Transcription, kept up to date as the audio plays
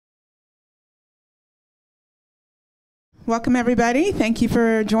Welcome, everybody. Thank you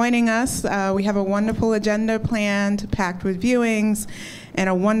for joining us. We have a wonderful agenda planned, packed with viewings, and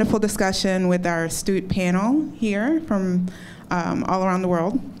a wonderful discussion with our astute panel here from all around the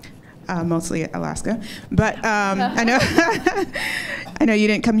world, mostly Alaska. But I know I know you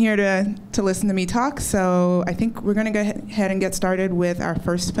didn't come here to listen to me talk, so I think we're going to go ahead and get started with our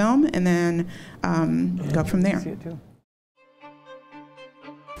first film, and then go from there.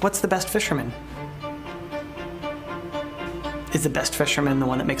 What's the best fisherman? Is the best fisherman the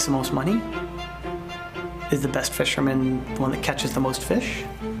one that makes the most money? Is the best fisherman the one that catches the most fish?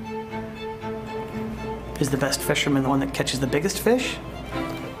 Is the best fisherman the one that catches the biggest fish?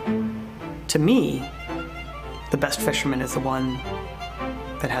 To me, the best fisherman is the one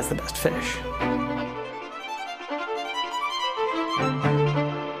that has the best fish.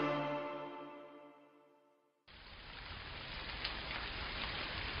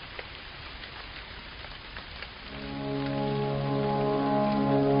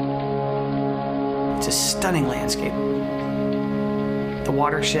 It's a stunning landscape. The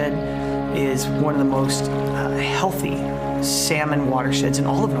watershed is one of the most healthy salmon watersheds in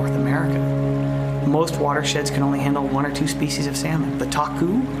all of North America. Most watersheds can only handle 1 or 2 species of salmon. The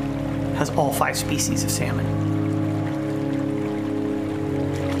Taku has all 5 species of salmon.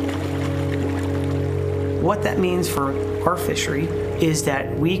 What that means for our fishery is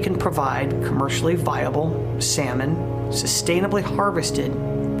that we can provide commercially viable salmon, sustainably harvested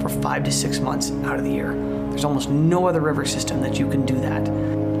for 5 to 6 months out of the year. There's almost no other river system that you can do that.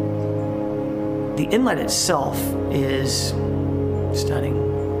 The inlet itself is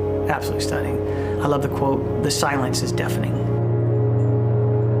stunning, absolutely stunning. I love the quote, "The silence is deafening."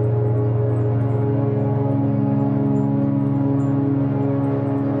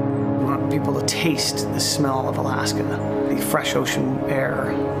 We want people to taste the smell of Alaska, the fresh ocean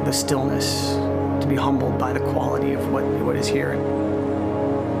air, the stillness, to be humbled by the quality of what is here.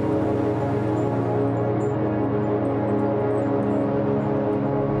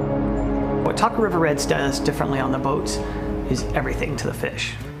 What Taku River Reds does differently on the boats is everything to the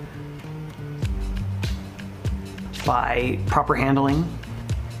fish. By proper handling,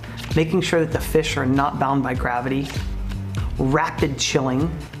 making sure that the fish are not bound by gravity, rapid chilling,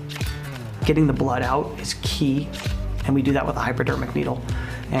 getting the blood out is key, and we do that with a hypodermic needle,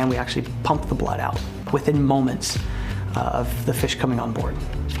 and we actually pump the blood out within moments of the fish coming on board.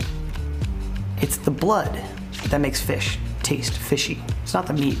 It's the blood that makes fish taste fishy. It's not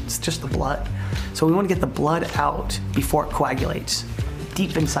the meat, it's just the blood. So we want to get the blood out before it coagulates,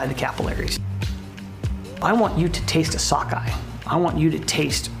 deep inside the capillaries. I want you to taste a sockeye. I want you to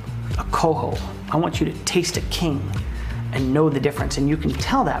taste a coho. I want you to taste a king and know the difference, and you can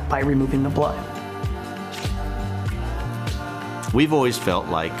tell that by removing the blood. We've always felt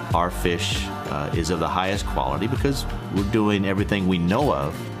like our fish is of the highest quality because we're doing everything we know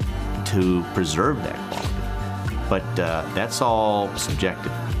of to preserve that quality. But that's all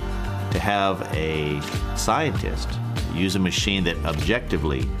subjective. To have a scientist use a machine that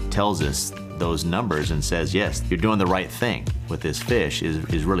objectively tells us those numbers and says, yes, you're doing the right thing with this fish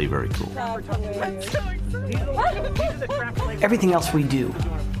is really very cool. Everything else we do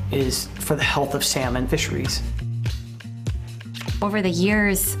is for the health of salmon fisheries. Over the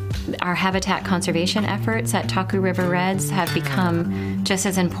years, our habitat conservation efforts at Taku River Reds have become just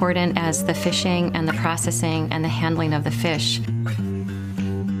as important as the fishing and the processing and the handling of the fish.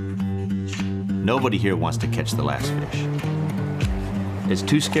 Nobody here wants to catch the last fish. It's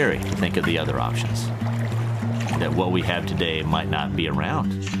too scary to think of the other options. That what we have today might not be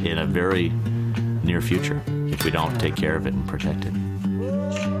around in a very near future if we don't take care of it and protect it.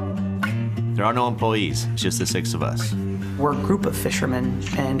 There are no employees, it's just the 6 of us. We're a group of fishermen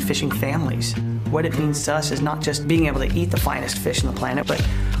and fishing families. What it means to us is not just being able to eat the finest fish on the planet, but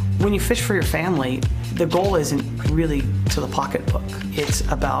when you fish for your family, the goal isn't really to the pocketbook. It's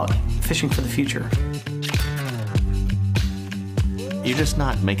about fishing for the future. You're just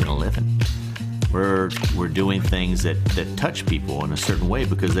not making a living. We're doing things that touch people in a certain way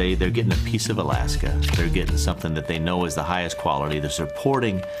because they're getting a piece of Alaska. They're getting something that they know is the highest quality. They're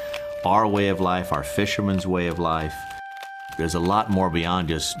supporting our way of life, our fishermen's way of life. There's a lot more beyond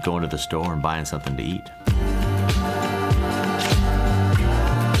just going to the store and buying something to eat.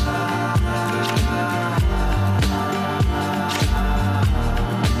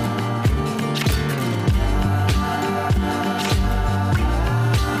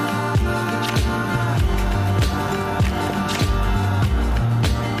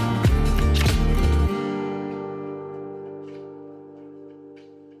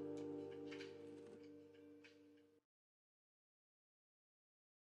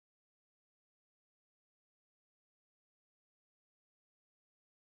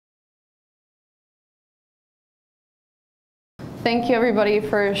 Thank you everybody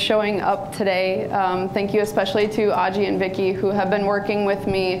for showing up today. Thank you especially to Aji and Vicky, who have been working with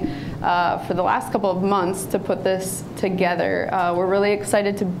me for the last couple of months to put this together. We're really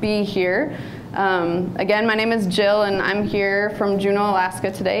excited to be here. Again, my name is Jill, and I'm here from Juneau,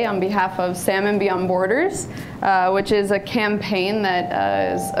 Alaska today on behalf of Salmon Beyond Borders, which is a campaign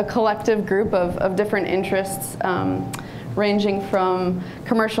that is a collective group of different interests, ranging from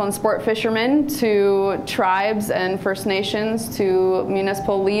commercial and sport fishermen to tribes and First Nations to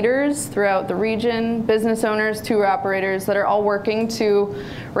municipal leaders throughout the region, business owners, tour operators that are all working to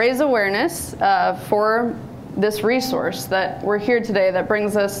raise awareness for this resource that we're here today, that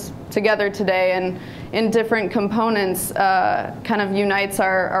brings us together today and in different components kind of unites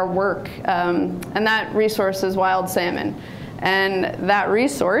our work. And that resource is wild salmon. And that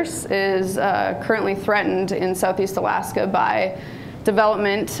resource is currently threatened in Southeast Alaska by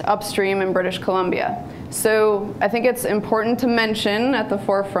development upstream in British Columbia. So I think it's important to mention at the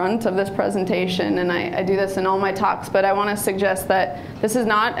forefront of this presentation, and I do this in all my talks, but I want to suggest that this is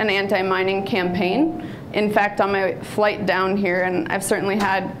not an anti-mining campaign. In fact, on my flight down here, and I've certainly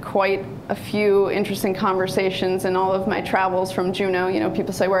had quite a few interesting conversations in all of my travels from Juneau. You know,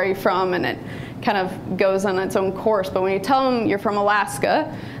 people say, where are you from? And it kind of goes on its own course. But when you tell them you're from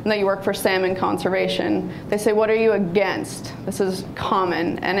Alaska and that you work for salmon conservation, they say, what are you against? This is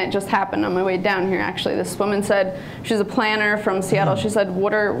common. And it just happened on my way down here, actually. This woman said, she's a planner from Seattle. She said,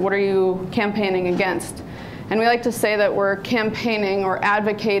 what are you campaigning against? And we like to say that we're campaigning or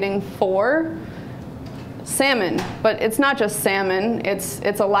advocating for salmon, but it's not just salmon,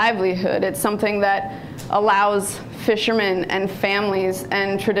 it's a livelihood. It's something that allows fishermen and families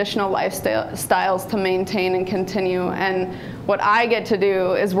and traditional lifestyles to maintain and continue. And what I get to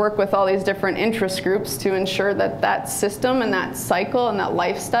do is work with all these different interest groups to ensure that that system and that cycle and that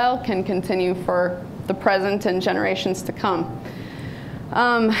lifestyle can continue for the present and generations to come.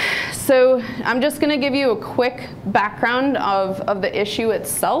 So I'm just going to give you a quick background of the issue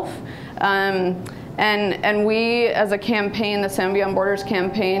itself. And we, as a campaign, the Salmon Beyond Borders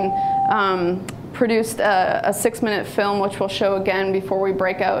campaign, produced a 6-minute film, which we'll show again before we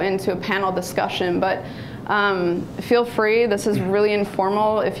break out into a panel discussion. But feel free, this is really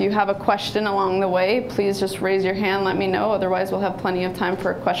informal. If you have a question along the way, please just raise your hand, let me know. Otherwise, we'll have plenty of time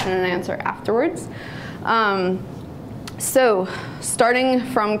for a question and answer afterwards. So starting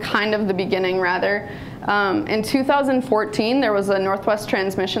from kind of the beginning, rather, in 2014, there was a Northwest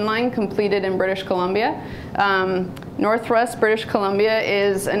transmission line completed in British Columbia. Northwest British Columbia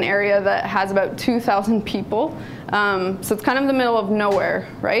is an area that has about 2,000 people. So it's kind of the middle of nowhere,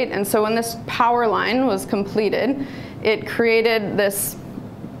 right? And so when this power line was completed, it created this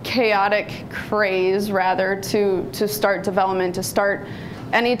chaotic craze, rather, to start development, to start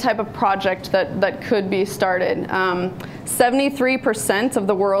any type of project that could be started. 73% of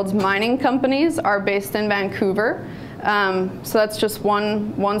the world's mining companies are based in Vancouver. So that's just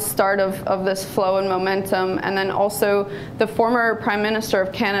one start of this flow and momentum. And then also the former Prime Minister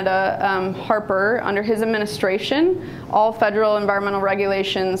of Canada, Harper, under his administration, all federal environmental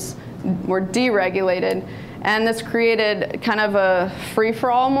regulations were deregulated. And this created kind of a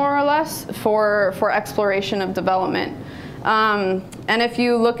free-for-all, more or less, for exploration of development. And if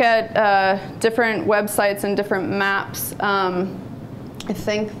you look at different websites and different maps, I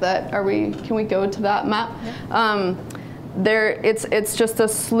think that, can we go to that map? Yeah. It's just a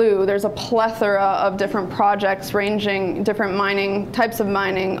slew. There's a plethora of different projects ranging different types of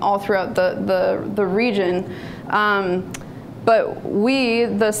mining all throughout the region. But we,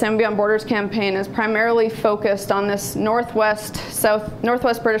 the Salmon Beyond Borders campaign, is primarily focused on this Northwest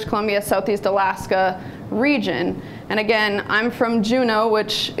British Columbia, Southeast Alaska region. And again, I'm from Juneau,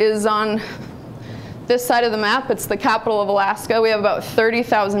 which is on this side of the map. It's the capital of Alaska. We have about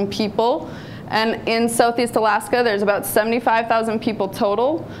 30,000 people. And in Southeast Alaska, there's about 75,000 people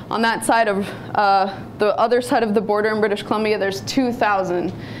total. On that side of the other side of the border in British Columbia, there's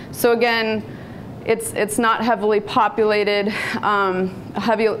 2,000. So again, it's not heavily populated,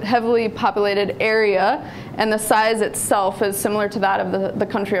 heavily populated area, and the size itself is similar to that of the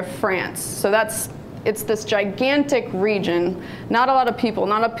country of France. So it's this gigantic region. Not a lot of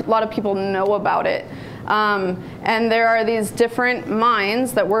people know about it. And there are these different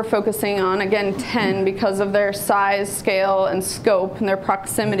mines that we're focusing on, again 10, because of their size, scale, and scope, and their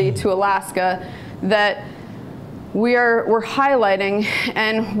proximity to Alaska, that we're highlighting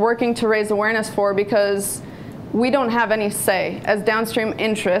and working to raise awareness for, because we don't have any say. As downstream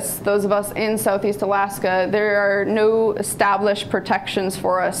interests, those of us in Southeast Alaska, there are no established protections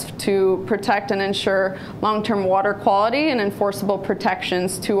for us to protect and ensure long-term water quality and enforceable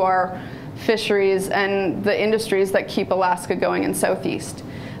protections to our fisheries and the industries that keep Alaska going in Southeast.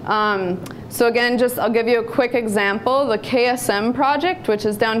 So again, I'll give you a quick example. The KSM project, which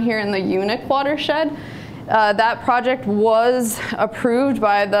is down here in the Unic watershed, that project was approved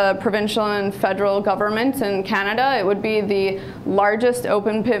by the provincial and federal government in Canada. It would be the largest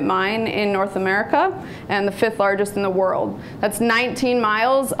open pit mine in North America and the 5th largest in the world. That's 19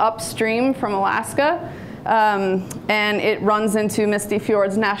 miles upstream from Alaska. And it runs into Misty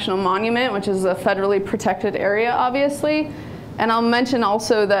Fjords National Monument, which is a federally protected area, obviously. And I'll mention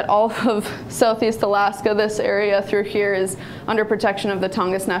also that all of Southeast Alaska, this area through here, is under protection of the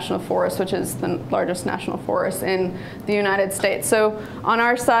Tongass National Forest, which is the largest national forest in the United States. So on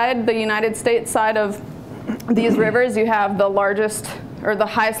our side, the United States side of these rivers, you have the largest or the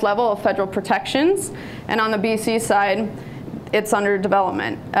highest level of federal protections. And on the BC side, it's under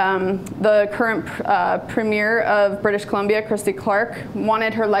development. The current Premier of British Columbia, Christy Clark,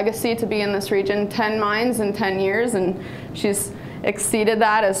 wanted her legacy to be in this region 10 mines in 10 years, and she's exceeded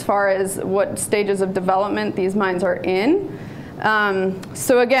that as far as what stages of development these mines are in.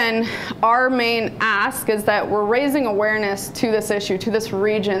 So again, our main ask is that we're raising awareness to this issue, to this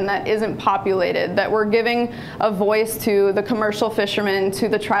region that isn't populated, that we're giving a voice to the commercial fishermen, to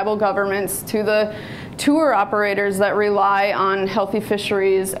the tribal governments, to the tour operators that rely on healthy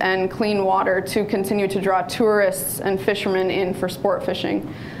fisheries and clean water to continue to draw tourists and fishermen in for sport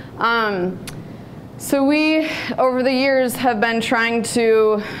fishing. So we, over the years, have been trying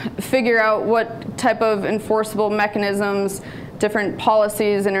to figure out what type of enforceable mechanisms, different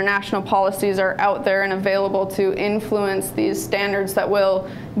policies, international policies are out there and available to influence these standards that will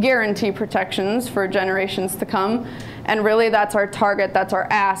guarantee protections for generations to come. And really that's our target, that's our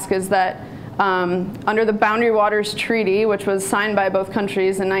ask, is that under the Boundary Waters Treaty, which was signed by both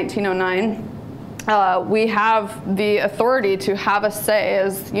countries in 1909, we have the authority to have a say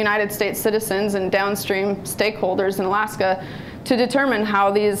as United States citizens and downstream stakeholders in Alaska to determine how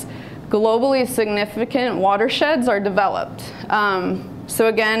these globally significant watersheds are developed. So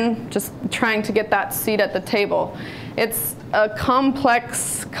again, just trying to get that seat at the table. It's a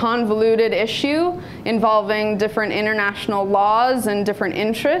complex, convoluted issue involving different international laws and different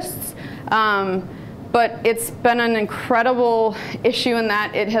interests. But it's been an incredible issue in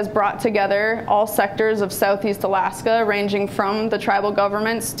that it has brought together all sectors of Southeast Alaska, ranging from the tribal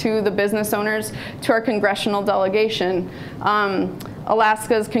governments to the business owners to our congressional delegation.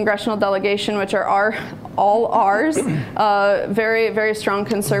 Alaska's congressional delegation, which are all ours, very, very strong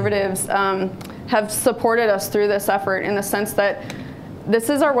conservatives, have supported us through this effort in the sense that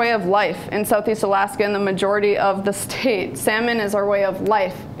this is our way of life in Southeast Alaska and the majority of the state. Salmon is our way of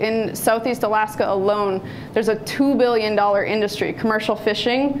life. In Southeast Alaska alone, there's a $2 billion industry. Commercial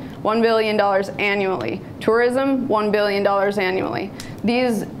fishing, $1 billion annually. Tourism, $1 billion annually.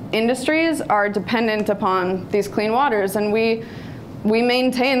 These industries are dependent upon these clean waters, and we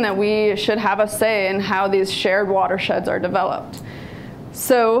maintain that we should have a say in how these shared watersheds are developed.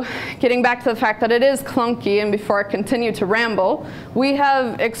 So getting back to the fact that it is clunky, and before I continue to ramble, we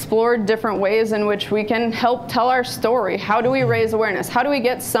have explored different ways in which we can help tell our story. How do we raise awareness? How do we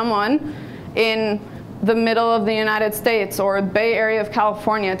get someone in the middle of the United States or Bay Area of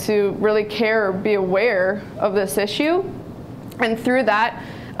California to really care or be aware of this issue? And through that,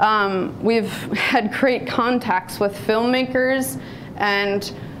 we've had great contacts with filmmakers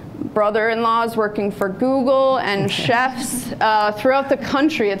and brother-in-laws working for Google and chefs throughout the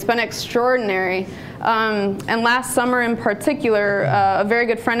country. It's been extraordinary. And last summer in particular, a very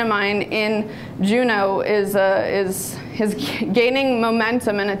good friend of mine in Juneau is gaining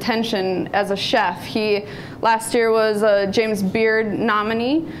momentum and attention as a chef. He last year was a James Beard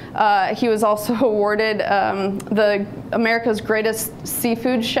nominee. He was also awarded the America's Greatest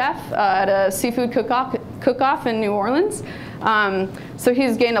Seafood Chef at a seafood cook-off in New Orleans. So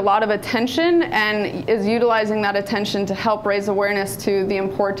he's gained a lot of attention and is utilizing that attention to help raise awareness to the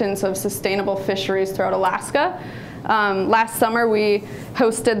importance of sustainable fisheries throughout Alaska. Last summer we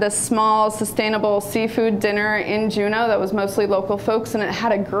hosted this small sustainable seafood dinner in Juneau that was mostly local folks, and it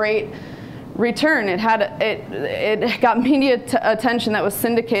had a great return. It got media attention that was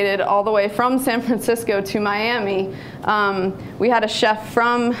syndicated all the way from San Francisco to Miami. We had a chef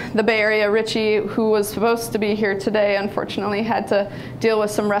from the Bay Area, Richie, who was supposed to be here today, unfortunately had to deal with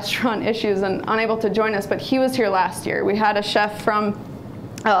some restaurant issues and unable to join us, but he was here last year. We had a chef from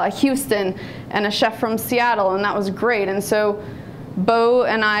Houston and a chef from Seattle, and that was great. And so Chef Bo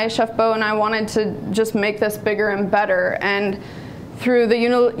and I wanted to just make this bigger and better. And Through the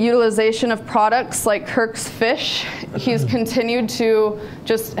utilization of products like Kirk's fish, he's continued to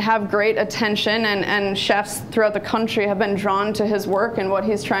just have great attention, and chefs throughout the country have been drawn to his work and what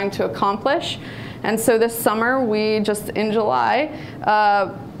he's trying to accomplish. And so this summer, we just, in July,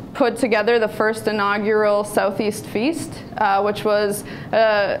 put together the first inaugural Southeast Feast, which was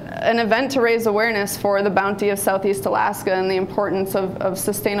an event to raise awareness for the bounty of Southeast Alaska and the importance of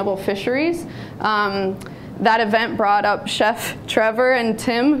sustainable fisheries. That event brought up Chef Trevor and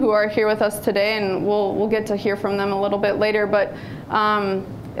Tim, who are here with us today, and we'll get to hear from them a little bit later, but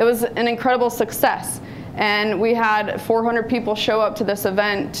it was an incredible success. And we had 400 people show up to this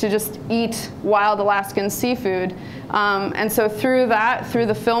event to just eat wild Alaskan seafood. And so through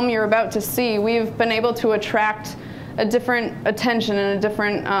the film you're about to see, we've been able to attract a different attention and a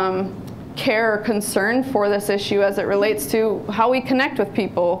different care or concern for this issue as it relates to how we connect with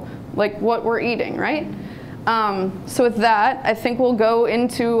people, like what we're eating, right? So with that, I think we'll go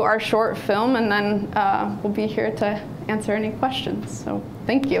into our short film, and then we'll be here to answer any questions. So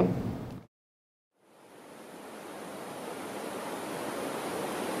thank you.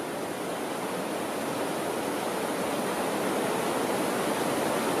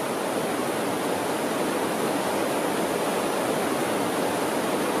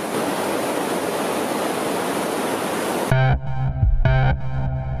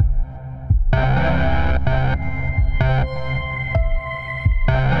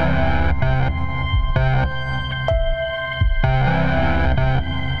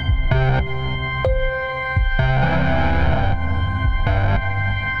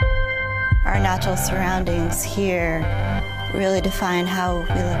 Surroundings here really define how we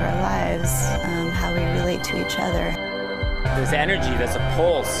live our lives, how we relate to each other. There's energy, there's a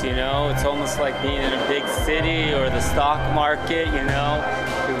pulse, you know? It's almost like being in a big city or the stock market, you know?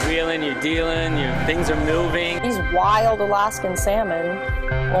 You're wheeling, you're dealing, things are moving. These wild Alaskan salmon,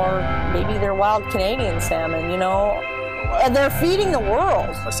 or maybe they're wild Canadian salmon, you know? And they're feeding the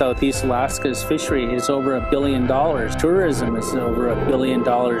world. Southeast Alaska's fishery is over $1 billion. Tourism is over $1 billion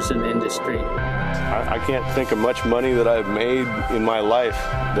in industry. I can't think of much money that I've made in my life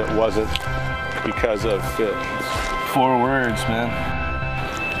that wasn't because of fish. 4 words, man.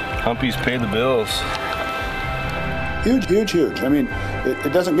 Humpies pay the bills. Huge, huge, huge. I mean,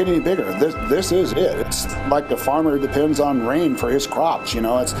 it doesn't get any bigger. This is it. It's like the farmer depends on rain for his crops. You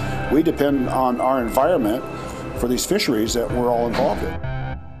know, we depend on our environment for these fisheries that we're all involved in.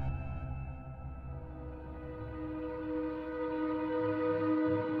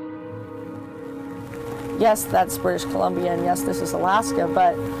 Yes, that's British Columbia, and yes, this is Alaska,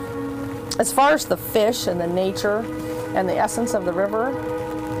 but as far as the fish and the nature and the essence of the river,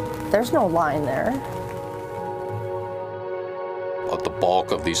 there's no line there. The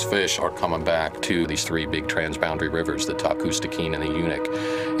bulk of these fish are coming back to these 3 big transboundary rivers, the Taku, Stikine, and the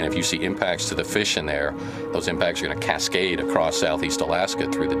Unik. And if you see impacts to the fish in there, those impacts are going to cascade across Southeast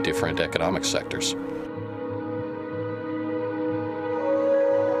Alaska through the different economic sectors.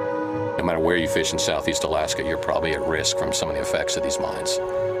 No matter where you fish in Southeast Alaska, you're probably at risk from some of the effects of these mines.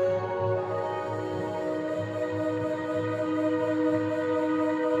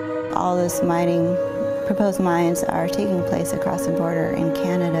 All this mining, proposed mines are taking place across the border in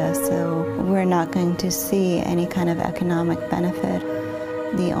Canada, so we're not going to see any kind of economic benefit.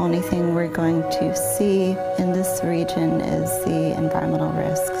 The only thing we're going to see in this region is the environmental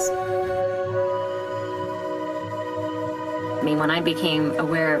risks. I mean, when I became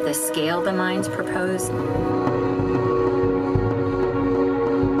aware of the scale the mines proposed,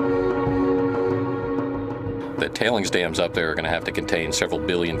 the tailings dams up there are going to have to contain several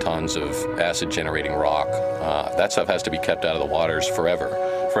billion tons of acid-generating rock. That stuff has to be kept out of the waters forever.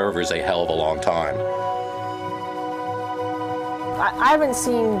 Forever is a hell of a long time. I haven't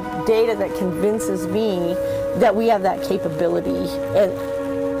seen data that convinces me that we have that capability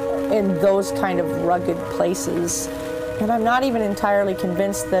in those kind of rugged places. And I'm not even entirely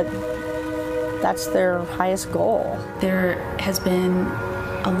convinced that that's their highest goal. There has been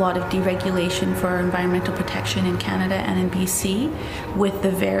a lot of deregulation for environmental protection in Canada and in BC, with the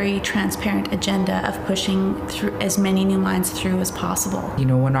very transparent agenda of pushing through as many new mines through as possible. You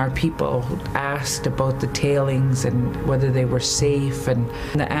know, when our people asked about the tailings and whether they were safe, and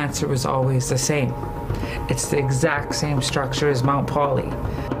the answer was always the same. It's the exact same structure as Mount Poly.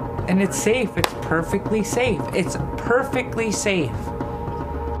 And it's safe, it's perfectly safe. It's perfectly safe.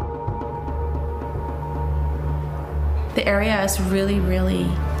 The area is really, really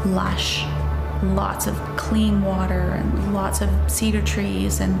lush. Lots of clean water and lots of cedar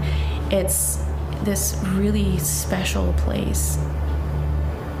trees, and it's this really special place.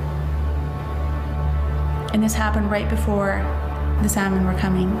 And this happened right before the salmon were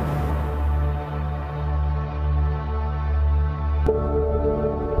coming.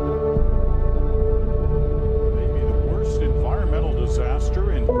 Maybe the worst environmental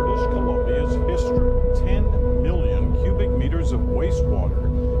disaster in British Columbia's history. 10 million cubic meters of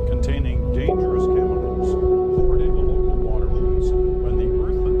wastewater containing dangerous chemicals poured into local waterways when the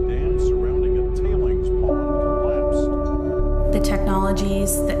earthen dam surrounding a tailings pond collapsed. The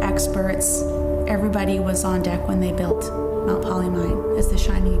technologies, the experts, everybody was on deck when they built Mount Poly Mine as the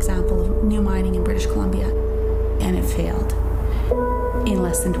shining example of new mining in British Columbia, and it failed in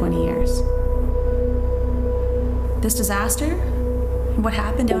less than 20 years. This disaster, what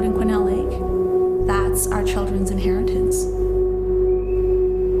happened out in Quesnel Lake, that's our children's inheritance.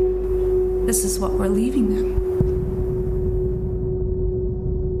 This is what we're leaving them.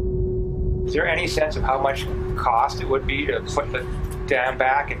 Is there any sense of how much cost it would be to put the dam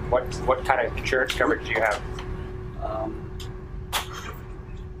back, and what kind of insurance coverage do you have?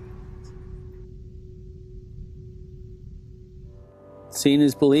 Seeing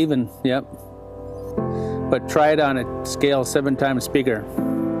is believing, yep. But try it on a scale 7 times bigger.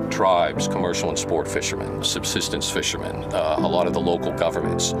 Tribes, commercial and sport fishermen, subsistence fishermen, a lot of the local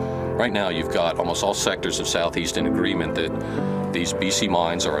governments. Right now you've got almost all sectors of Southeast in agreement that these BC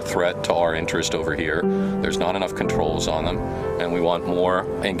mines are a threat to our interest over here. There's not enough controls on them, and we want more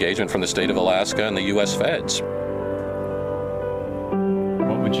engagement from the state of Alaska and the U.S. feds.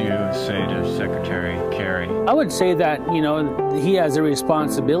 What would you say to Secretary Kerry? I would say that, you know, he has a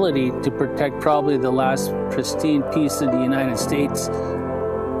responsibility to protect probably the last pristine piece of the United States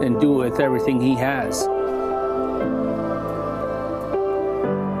and do it with everything he has.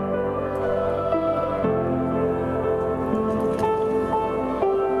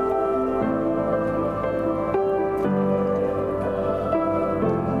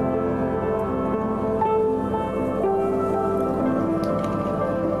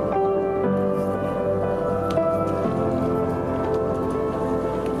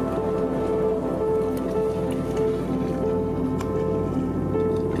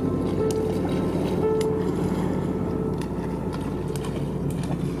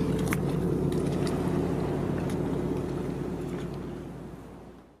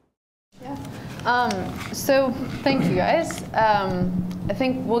 So thank you guys. I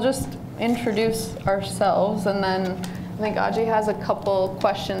think we'll just introduce ourselves, and then I think Aji has a couple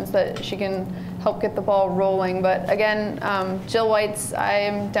questions that she can help get the ball rolling. But again, Jill Weitz, I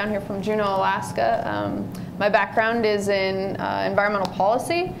am down here from Juneau, Alaska. My background is in environmental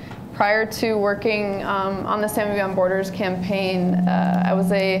policy. Prior to working on the Salmon Beyond Borders campaign, I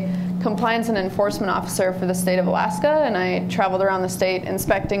was a compliance and enforcement officer for the state of Alaska, and I traveled around the state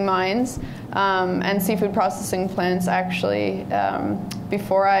inspecting mines and seafood processing plants, actually,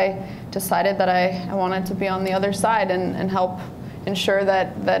 before I decided that I wanted to be on the other side and help ensure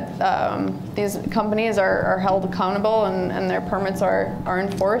that these companies are held accountable and their permits are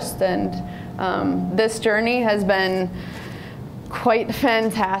enforced. And this journey has been quite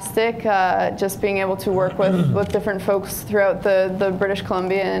fantastic, just being able to work with different folks throughout the British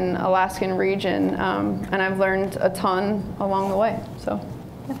Columbia and Alaskan region, and I've learned a ton along the way. So,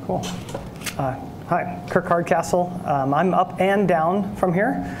 yeah. Cool. Hi, Kirk Hardcastle. I'm up and down from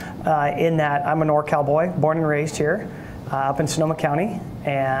here, in that I'm a NorCal boy, born and raised here, up in Sonoma County,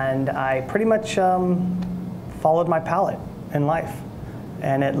 and I pretty much followed my palate in life.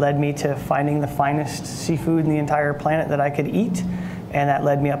 And it led me to finding the finest seafood in the entire planet that I could eat, and that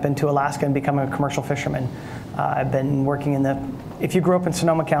led me up into Alaska and becoming a commercial fisherman. I've been working in if you grew up in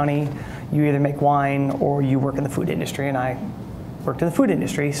Sonoma County, you either make wine or you work in the food industry, and I worked in the food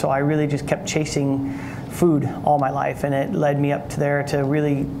industry, so I really just kept chasing food all my life, and it led me up to there to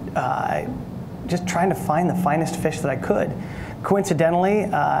really just trying to find the finest fish that I could. Coincidentally,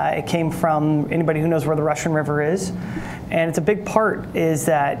 it came from anybody who knows where the Russian River is. And it's a big part is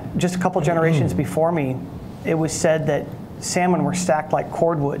that just a couple generations before me, it was said that salmon were stacked like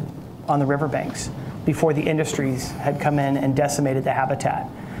cordwood on the riverbanks before the industries had come in and decimated the habitat.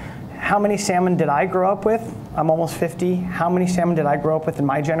 How many salmon did I grow up with? I'm almost 50. How many salmon did I grow up with in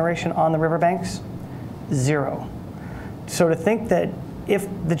my generation on the riverbanks? 0. So to think that if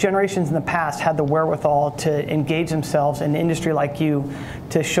the generations in the past had the wherewithal to engage themselves in an industry like you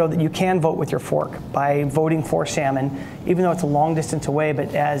to show that you can vote with your fork by voting for salmon, even though it's a long distance away,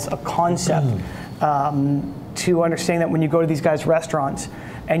 but as a concept, to understand that when you go to these guys' restaurants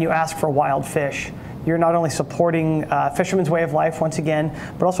and you ask for wild fish, you're not only supporting fishermen's way of life, once again,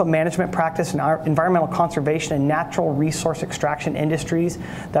 but also management practice and environmental conservation and natural resource extraction industries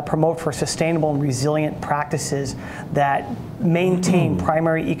that promote for sustainable and resilient practices that maintain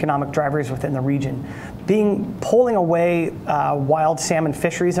primary economic drivers within the region. pulling away wild salmon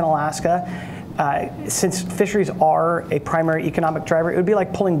fisheries in Alaska, since fisheries are a primary economic driver, it would be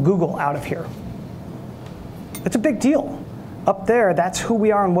like pulling Google out of here. It's a big deal. Up there, that's who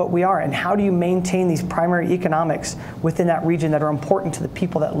we are and what we are, and how do you maintain these primary economics within that region that are important to the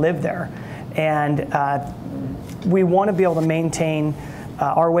people that live there? And we want to be able to maintain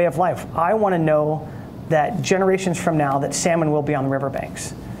our way of life. I want to know that generations from now that salmon will be on the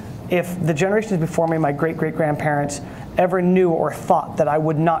riverbanks. If the generations before me, my great-great-grandparents, ever knew or thought that I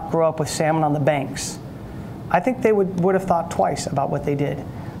would not grow up with salmon on the banks, I think they would have thought twice about what they did.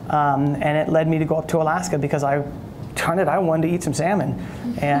 And it led me to go up to Alaska because I wanted to eat some salmon.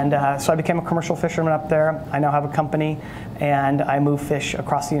 And so I became a commercial fisherman up there. I now have a company, and I move fish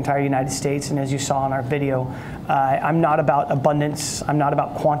across the entire United States. And as you saw in our video, I'm not about abundance. I'm not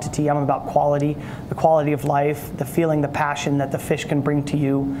about quantity. I'm about quality, the quality of life, the feeling, the passion that the fish can bring to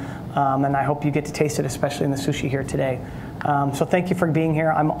you. And I hope you get to taste it, especially in the sushi here today. So thank you for being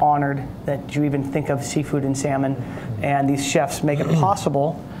here. I'm honored that you even think of seafood and salmon, and these chefs make it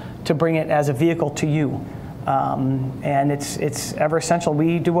possible to bring it as a vehicle to you. And it's ever essential.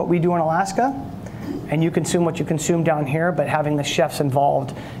 We do what we do in Alaska, and you consume what you consume down here, but having the chefs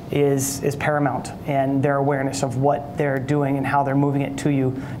involved is paramount, and their awareness of what they're doing and how they're moving it to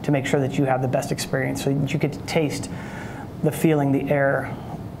you to make sure that you have the best experience, so that you get to taste the feeling, the air,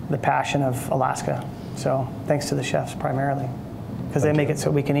 the passion of Alaska. So thanks to the chefs primarily, because they make it so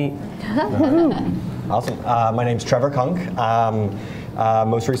we can eat. Awesome. My name's Trevor Kunk.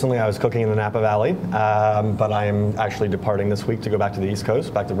 Most recently, I was cooking in the Napa Valley, but I am actually departing this week to go back to the East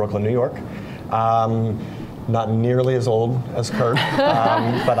Coast, back to Brooklyn, New York. Not nearly as old as Kirk,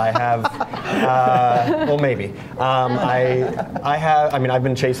 but I have, well, maybe. I've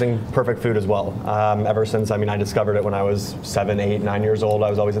been chasing perfect food as well, ever since, I discovered it when I was 7, 8, 9 years old. I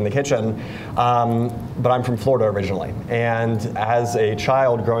was always in the kitchen, but I'm from Florida originally. And as a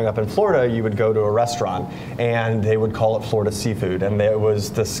child growing up in Florida, you would go to a restaurant and they would call it Florida seafood. And it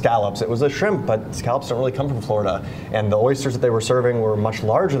was the scallops. It was a shrimp, but scallops don't really come from Florida. And the oysters that they were serving were much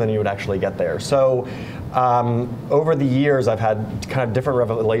larger than you would actually get there. So over the years, I've had kind of different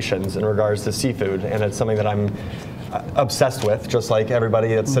revelations in regards to seafood, and it's something that I'm obsessed with, just like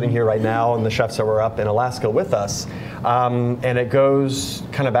everybody that's sitting here right now and the chefs that were up in Alaska with us. And it goes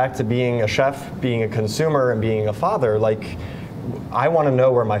kind of back to being a chef, being a consumer, and being a father. Like, I want to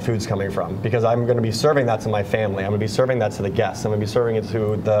know where my food's coming from, because I'm going to be serving that to my family. I'm going to be serving that to the guests. I'm going to be serving it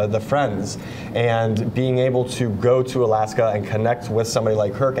to the friends. And being able to go to Alaska and connect with somebody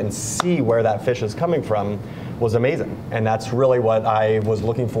like Kirk and see where that fish is coming from was amazing. And that's really what I was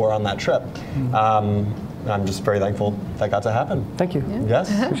looking for on that trip. I'm just very thankful that got to happen. Thank you. Yes.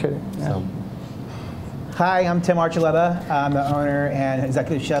 Appreciate it. Yeah. So. Hi, I'm Tim Archuleta. I'm the owner and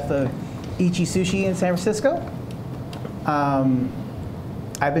executive chef of Ichi Sushi in San Francisco.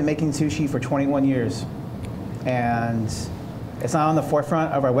 I've been making sushi for 21 years, and it's not on the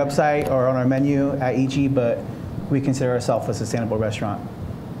forefront of our website or on our menu at Ichi, but we consider ourselves a sustainable restaurant.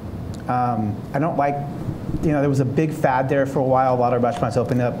 I don't like, there was a big fad there for a while. A lot of restaurants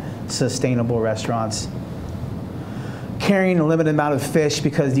opened up sustainable restaurants, carrying a limited amount of fish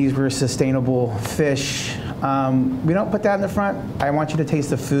because these were sustainable fish. We don't put that in the front. I want you to taste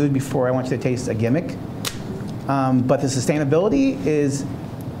the food before I want you to taste a gimmick. But the sustainability is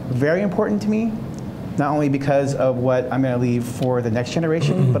very important to me, not only because of what I'm going to leave for the next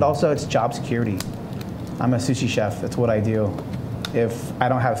generation, but also it's job security. I'm a sushi chef. That's what I do. If I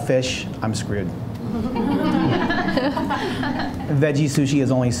don't have fish, I'm screwed. Veggie sushi is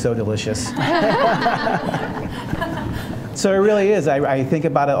only so delicious. So it really is. I think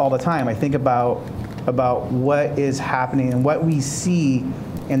about it all the time. I think about what is happening and what we see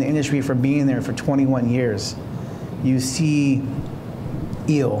in the industry from being there for 21 years. You see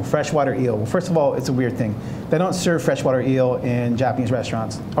eel, freshwater eel. Well, first of all, it's a weird thing. They don't serve freshwater eel in Japanese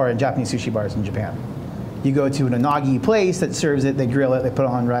restaurants or in Japanese sushi bars in Japan. You go to an unagi place that serves it, they grill it, they put it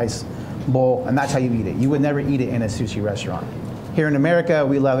on rice bowl, and that's how you eat it. You would never eat it in a sushi restaurant. Here in America,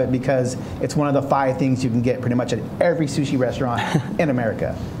 we love it because it's one of the 5 things you can get pretty much at every sushi restaurant in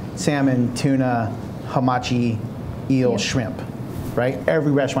America. Salmon, tuna, hamachi, eel, shrimp, right?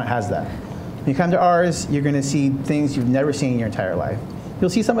 Every restaurant has that. When you come to ours, you're going to see things you've never seen in your entire life. You'll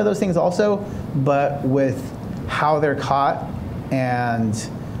see some of those things also, but with how they're caught, and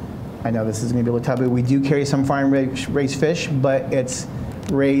I know this is going to be a little taboo, we do carry some farm-raised fish, but it's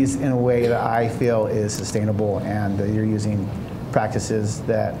raised in a way that I feel is sustainable, and that you're using practices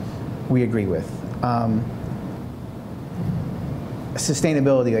that we agree with.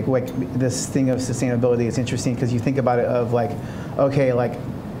 Sustainability, like this thing of sustainability is interesting because you think about it of like, okay, like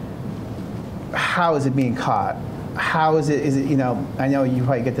how is it being caught? How is it, you know, I know you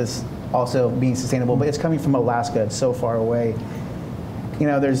probably get this also being sustainable, but it's coming from Alaska, it's so far away. You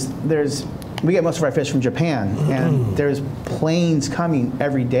know, we get most of our fish from Japan, and there's planes coming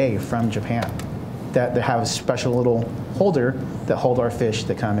every day from Japan that have a special little holder that hold our fish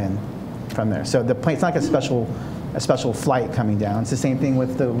that come in from there. So the plane, it's not like a special flight coming down. It's the same thing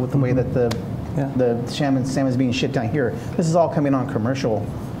with the way that the salmon is being shipped down here. This is all coming on commercial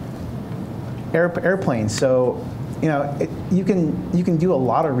airplanes. So, you know, you can do a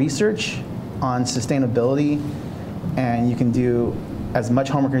lot of research on sustainability, and you can do as much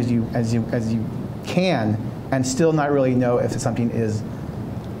homework as you can, and still not really know if something is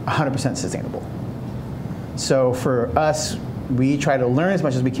 100% sustainable. So for us, we try to learn as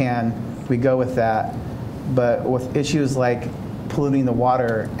much as we can. We go with that, but with issues like polluting the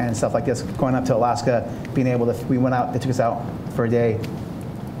water and stuff like this, going up to Alaska, being able to, we went out, they took us out for a day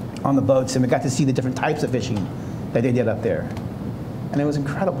on the boats, and we got to see the different types of fishing that they did up there. And it was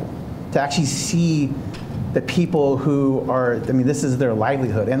incredible to actually see the people who are, I mean, this is their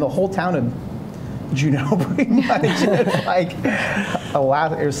livelihood. And the whole town of Juneau pretty much is like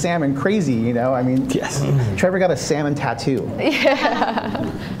Alaska, or salmon crazy, you know? I mean, yes. Trevor got a salmon tattoo. Yeah.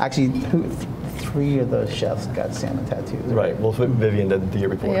 Actually, 3 of the chefs got salmon tattoos. Right, well, Vivian did the year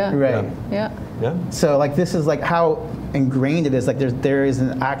before. Yeah. Right. Yeah. Yeah. So like this is like how ingrained it is. Like there is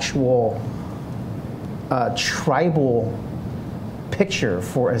an actual tribal picture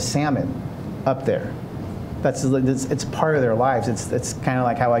for a salmon up there. It's part of their lives. It's kind of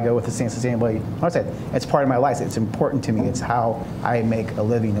like how I go with the sustainability. I would say it's part of my life. It's important to me. It's how I make a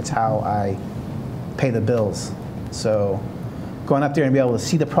living. It's how I pay the bills. So going up there and be able to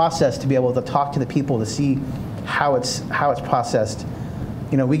see the process, to be able to talk to the people, to see how it's processed.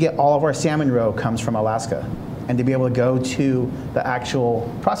 You know, we get all of our salmon roe comes from Alaska, and to be able to go to the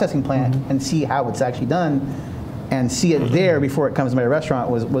actual processing plant and see how it's actually done, and see it there before it comes to my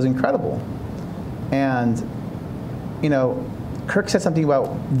restaurant was incredible. And, you know, Kirk said something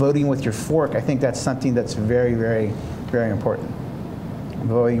about voting with your fork. I think that's something that's very, very, very important.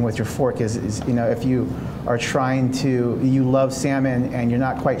 Voting with your fork is, you know, if you are trying to, you love salmon and you're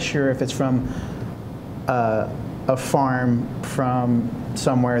not quite sure if it's from a farm from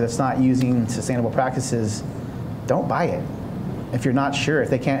somewhere that's not using sustainable practices, don't buy it. If you're not sure,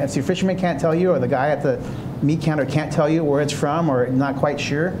 if your fisherman can't tell you, or the guy at the meat counter can't tell you where it's from, or not quite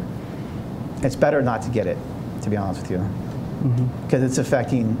sure, it's better not to get it, to be honest with you, because it's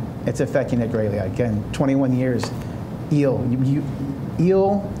affecting it greatly. Again, 21 years, eel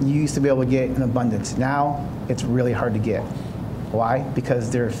you used to be able to get in abundance. Now it's really hard to get. Why? Because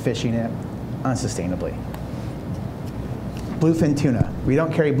they're fishing it unsustainably. Bluefin tuna. We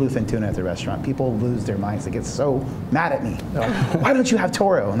don't carry bluefin tuna at the restaurant. People lose their minds. They get so mad at me. They're like, why don't you have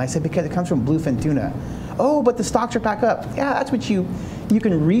toro? And I said, because it comes from bluefin tuna. Oh, but the stocks are back up. Yeah, that's what you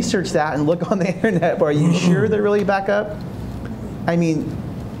can research that and look on the internet, but are you sure they're really back up? I mean,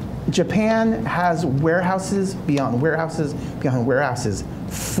 Japan has warehouses beyond warehouses beyond warehouses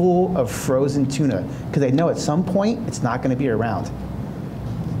full of frozen tuna, because they know at some point it's not going to be around.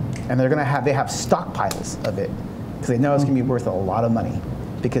 And they have stockpiles of it, because they know it's going to be worth a lot of money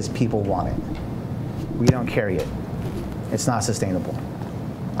because people want it. We don't carry it. It's not sustainable.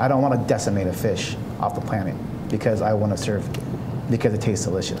 I don't want to decimate a fish off the planet because I want to serve, because it tastes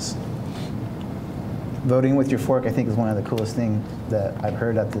delicious. Voting with your fork, I think, is one of the coolest things that I've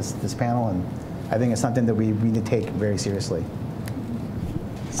heard at this panel, and I think it's something that we need to take very seriously.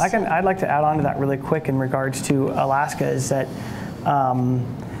 I'd like to add on to that really quick in regards to Alaska, is that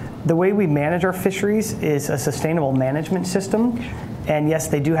the way we manage our fisheries is a sustainable management system. And yes,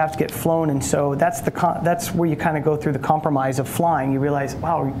 they do have to get flown, and so that's where you kind of go through the compromise of flying. You realize,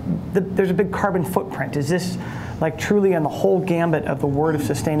 wow, there's a big carbon footprint. Is this like truly on the whole gambit of the word of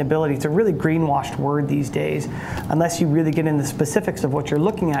sustainability? It's a really greenwashed word these days. Unless you really get into the specifics of what you're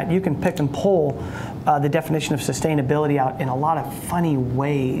looking at, you can pick and pull the definition of sustainability out in a lot of funny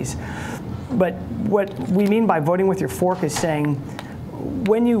ways. But what we mean by voting with your fork is saying,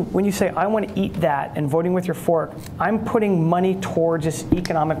 when you say, I want to eat that, and voting with your fork, I'm putting money towards this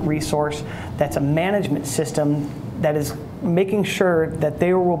economic resource that's a management system that is making sure that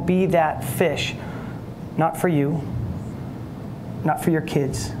there will be that fish, not for you, not for your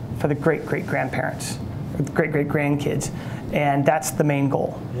kids, for the great-great-grandparents, or the great-great-grandkids. And that's the main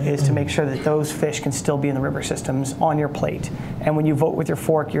goal, is to make sure that those fish can still be in the river systems on your plate. And when you vote with your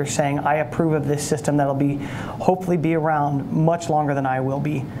fork, you're saying, I approve of this system that'll hopefully be around much longer than I will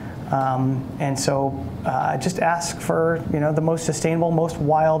be. And so just ask for the most sustainable, most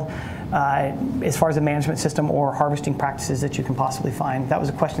wild, as far as a management system or harvesting practices that you can possibly find. That was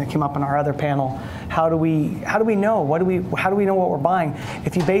a question that came up in our other panel. How do we know? How do we know what we're buying?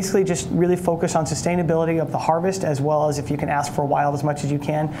 If you basically just really focus on sustainability of the harvest, as well as if you can ask for wild as much as you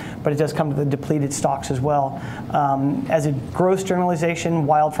can, but it does come to the depleted stocks as well. As a gross generalization,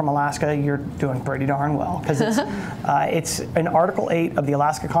 wild from Alaska, you're doing pretty darn well, because it's in Article 8 of the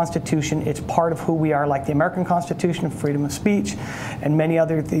Alaska Constitution. It's part of who we are, like the American Constitution, freedom of speech, and many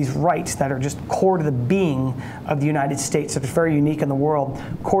other these rights that are just core to the being of the United States. That is very unique in the world.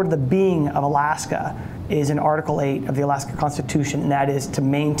 Core to the being of Alaska is in Article 8 of the Alaska Constitution, and that is to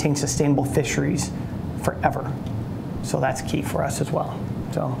maintain sustainable fisheries forever. So that's key for us as well.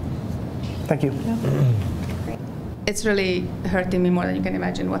 So, thank you. It's really hurting me more than you can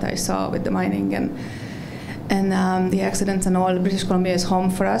imagine what I saw with the mining and the accidents and all. British Columbia is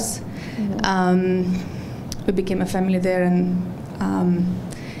home for us. We became a family there, and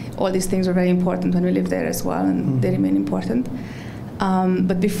all these things are very important when we live there as well, and they remain important.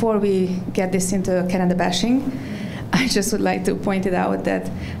 But before we get this into Canada bashing, I just would like to point it out that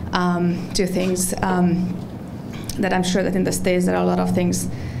two things, that I'm sure that in the States there are a lot of things,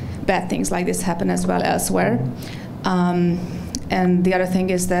 bad things like this happen as well elsewhere. And the other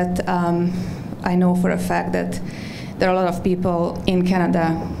thing is that I know for a fact that there are a lot of people in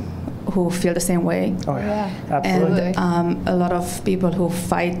Canada who feel the same way. Oh yeah, absolutely. And a lot of people who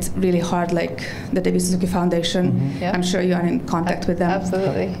fight really hard, like the David Suzuki Foundation. I'm sure you are in contact with them.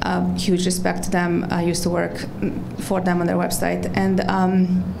 Absolutely. Huge respect to them. I used to work for them on their website. And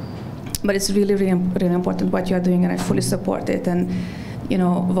but it's really, really, really important what you are doing, and I fully support it. And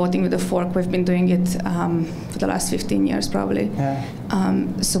voting with the fork, we've been doing it for the last 15 years probably.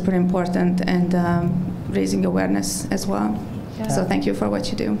 Super important, and raising awareness as well. So thank you for what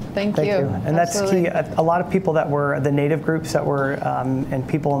you do. Thank you. And Absolutely. that's key. A lot of people that were the native groups that were, and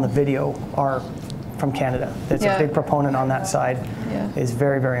people in the video are from Canada. It's a big proponent on that side. Is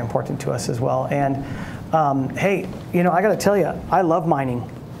very, very important to us as well. And hey, I got to tell you, I love mining.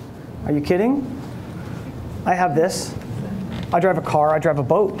 Are you kidding? I have this. I drive a car, I drive a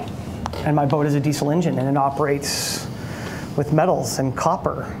boat, and my boat is a diesel engine, and it operates with metals and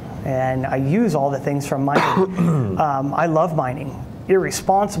copper. And I use all the things from mining. I love mining.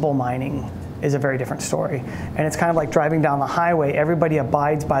 Irresponsible mining is a very different story. And it's kind of like driving down the highway. Everybody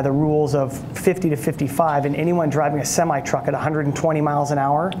abides by the rules of 50 to 55, and anyone driving a semi-truck at 120 miles an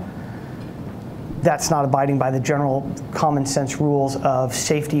hour, that's not abiding by the general common sense rules of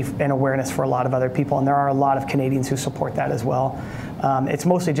safety and awareness for a lot of other people. And there are a lot of Canadians who support that as well. It's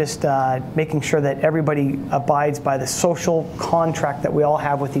mostly just making sure that everybody abides by the social contract that we all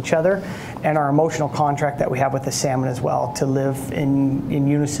have with each other, and our emotional contract that we have with the salmon as well, to live in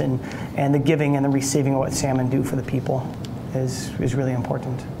unison, and the giving and the receiving of what salmon do for the people is really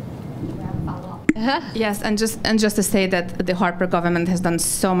important. Yes, and just to say that the Harper government has done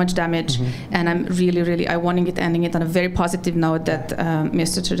so much damage, and I'm really I wanting it ending it on a very positive note. That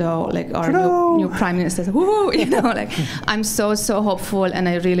Mr. Trudeau, like our new Prime Minister, woo, I'm so hopeful, and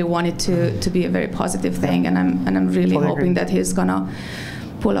I really want it to be a very positive thing, and I'm really hoping that he's gonna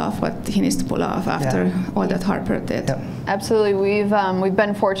pull off what he needs to pull off after all that Harper did. Absolutely, we've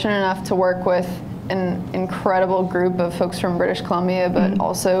been fortunate enough to work with an incredible group of folks from British Columbia, but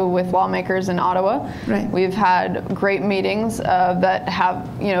also with lawmakers in Ottawa. We've had great meetings that have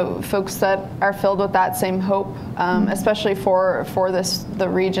folks that are filled with that same hope, especially for the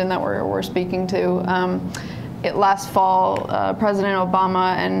region that we're speaking to. Last fall, President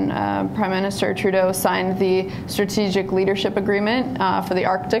Obama and Prime Minister Trudeau signed the Strategic Leadership Agreement for the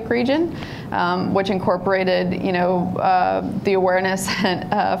Arctic region, which incorporated the awareness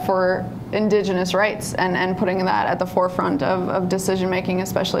for Indigenous rights and putting that at the forefront of decision making,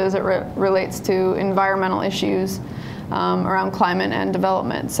 especially as it relates to environmental issues around climate and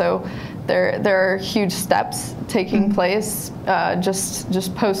development. So there are huge steps taking place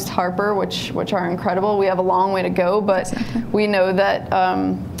just post Harper, which are incredible. We have a long way to go, but we know that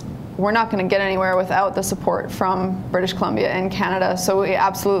we're not going to get anywhere without the support from British Columbia and Canada. So we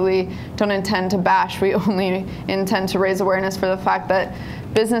absolutely don't intend to bash. We only intend to raise awareness for the fact that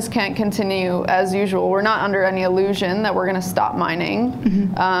business can't continue as usual. We're not under any illusion that we're going to stop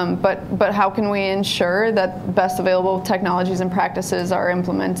mining, but how can we ensure that best available technologies and practices are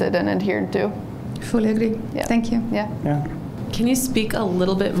implemented and adhered to? Fully agree. Thank you. Can you speak a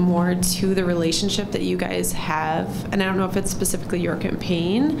little bit more to the relationship that you guys have? And I don't know if it's specifically your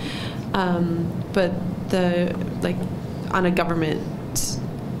campaign, but on a government,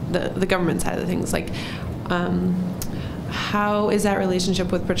 the government side of things, how is that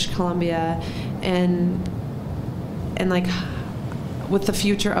relationship with British Columbia, and like with the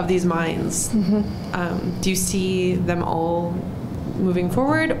future of these mines? Do you see them all moving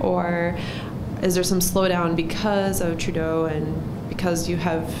forward, or is there some slowdown because of Trudeau and because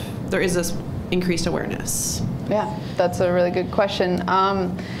there is this increased awareness? Yeah, that's a really good question.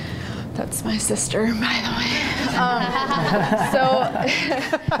 That's my sister, by the way.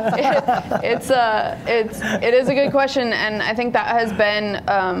 It is a good question, and I think that has been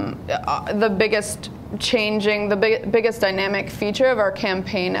the biggest biggest dynamic feature of our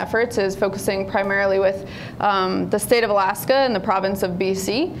campaign efforts is focusing primarily with the state of Alaska and the province of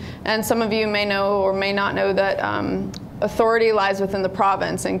BC. And some of you may know or may not know that authority lies within the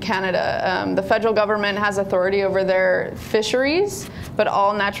province in Canada. The federal government has authority over their fisheries, but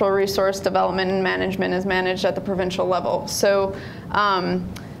all natural resource development and management is managed at the provincial level. So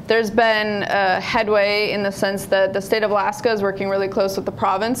there's been headway in the sense that the state of Alaska is working really close with the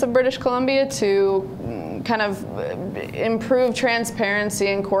province of British Columbia to kind of improve transparency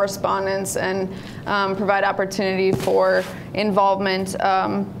and correspondence and provide opportunity for involvement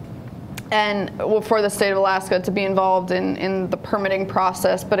and for the state of Alaska to be involved in the permitting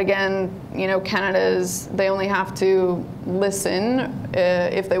process. But again, you know, they only have to listen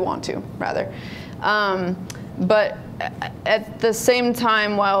if they want to, rather. But at the same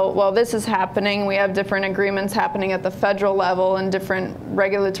time, while this is happening, we have different agreements happening at the federal level and different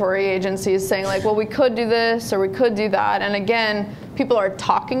regulatory agencies saying like, well, we could do this or we could do that. And again, people are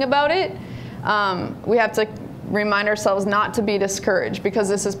talking about it. We have to remind ourselves not to be discouraged because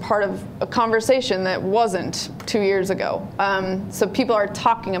this is part of a conversation that wasn't 2 years ago. So people are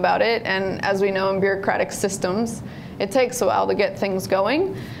talking about it, and as we know in bureaucratic systems, it takes a while to get things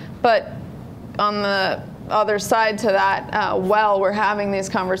going. But on the other side to that, while we're having these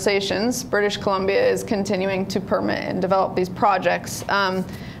conversations, British Columbia is continuing to permit and develop these projects.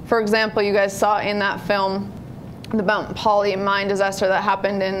 For example, you guys saw in that film the Mount Poly mine disaster that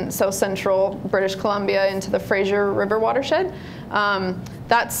happened in south central British Columbia into the Fraser River watershed.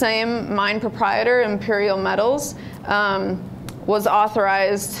 That same mine proprietor, Imperial Metals, was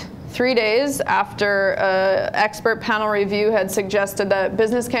authorized 3 days after an expert panel review had suggested that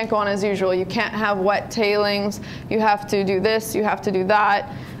business can't go on as usual. You can't have wet tailings. You have to do this. You have to do that.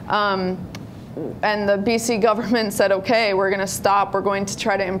 And the BC government said, okay, we're going to stop. We're going to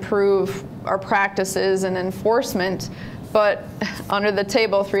try to improve our practices and enforcement. But under the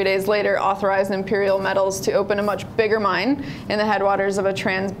table, 3 days later, authorized Imperial Metals to open a much bigger mine in the headwaters of a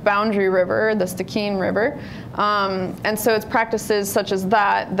transboundary river, the Stikine River. And so it's practices such as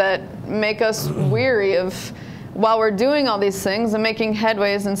that make us weary of, while we're doing all these things and making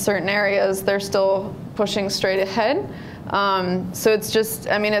headways in certain areas, they're still pushing straight ahead. So it's just,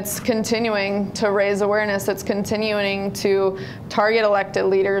 I mean, it's continuing to raise awareness. It's continuing to target elected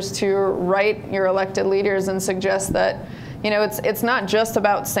leaders, to write your elected leaders and suggest that, you know, it's not just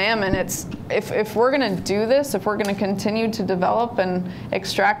about salmon. It's if we're going to do this, if we're going to continue to develop and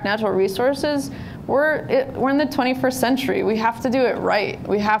extract natural resources, we're in the 21st century. We have to do it right.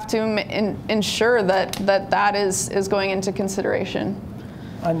 We have to ensure that is going into consideration.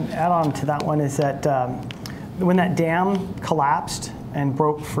 An add-on to that one is that when that dam collapsed and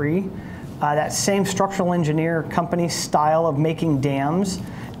broke free, that same structural engineer company's style of making dams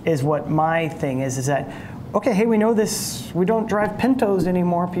is what my thing is that, okay, hey, we know this, we don't drive Pintos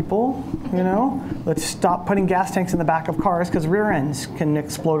anymore, people, you know? Let's stop putting gas tanks in the back of cars because rear ends can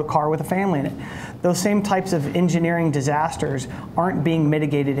explode a car with a family in it. Those same types of engineering disasters aren't being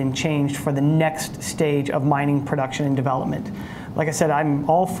mitigated and changed for the next stage of mining production and development. Like I said, I'm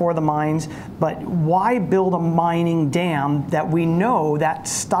all for the mines, but why build a mining dam that we know that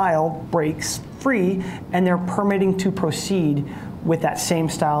style breaks free and they're permitting to proceed with that same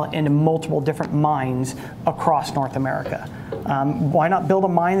style into multiple different mines across North America? Why not build a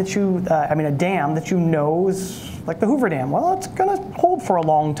mine that a dam that you know is like the Hoover Dam? Well, it's gonna hold for a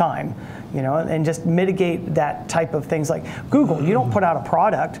long time, you know, and just mitigate that type of things. Like Google, you don't put out a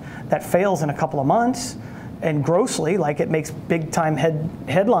product that fails in a couple of months and grossly, like it makes big time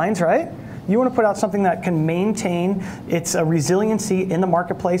headlines, right? You want to put out something that can maintain its resiliency in the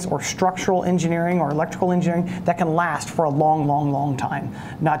marketplace, or structural engineering or electrical engineering that can last for a long, long, long time.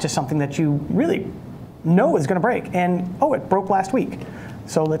 Not just something that you really know is going to break. And, oh, it broke last week.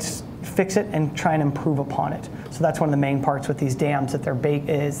 So let's fix it and try and improve upon it. So that's one of the main parts with these dams that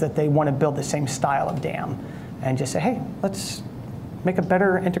is that they want to build the same style of dam and just say, hey, let's make a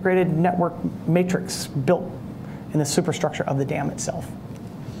better integrated network matrix built in the superstructure of the dam itself.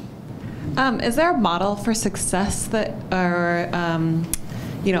 Is there a model for success that, or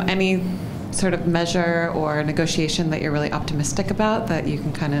any sort of measure or negotiation that you're really optimistic about, that you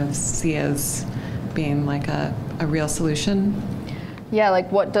can kind of see as being like a real solution? Yeah,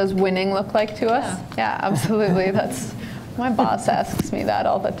 like what does winning look like to us? Yeah, absolutely. That's my boss asks me that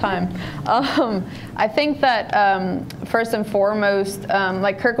all the time. I think that first and foremost,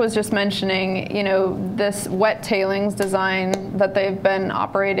 like Kirk was just mentioning, you know, this wet tailings design that they've been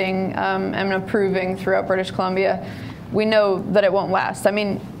operating and approving throughout British Columbia, we know that it won't last. I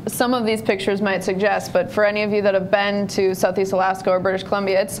mean, some of these pictures might suggest, but for any of you that have been to Southeast Alaska or British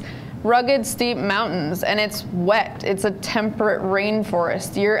Columbia, it's rugged, steep mountains, and it's wet. It's a temperate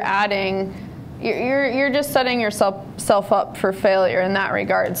rainforest. You're just setting yourself up for failure in that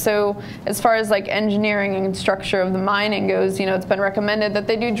regard. So as far as like engineering and structure of the mining goes, you know, it's been recommended that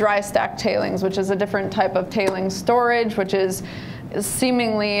they do dry stack tailings, which is a different type of tailings storage, which is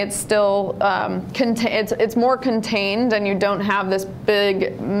seemingly it's still it's more contained, and you don't have this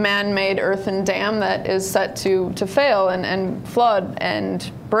big man-made earthen dam that is set to fail and flood and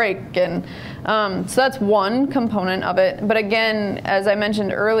break. And so that's one component of it. But again, as I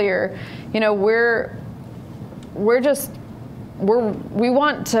mentioned earlier, you know, we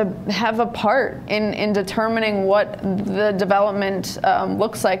want to have a part in determining what the development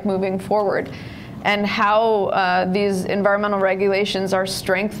looks like moving forward, and how these environmental regulations are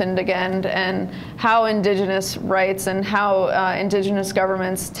strengthened again, and how Indigenous rights and how Indigenous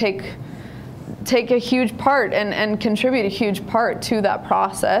governments take a huge part and contribute a huge part to that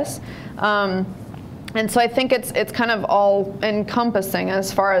process. And so I think it's kind of all encompassing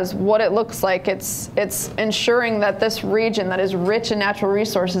as far as what it looks like. It's ensuring that this region that is rich in natural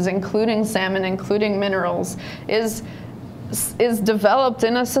resources, including salmon, including minerals, is developed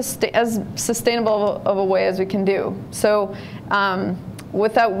in as sustainable of a way as we can do. So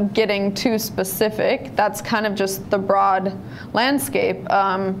without getting too specific, that's kind of just the broad landscape.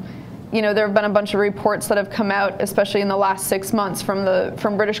 You know, there have been a bunch of reports that have come out, especially in the last 6 months, from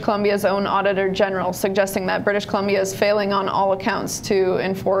British Columbia's own Auditor General, suggesting that British Columbia is failing on all accounts to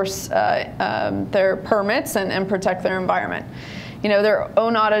enforce their permits and protect their environment. You know, their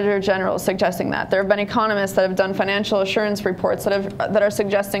own Auditor General is suggesting that. There have been economists that have done financial assurance reports that are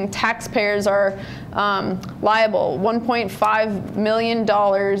suggesting taxpayers are liable $1.5 million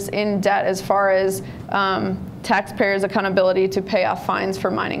in debt as far as taxpayers' accountability to pay off fines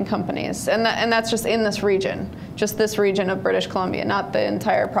for mining companies. And that's just in this region of British Columbia, not the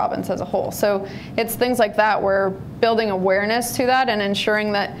entire province as a whole. So it's things like that. We're building awareness to that and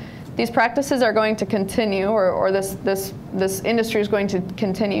ensuring that these practices are going to continue, or this industry is going to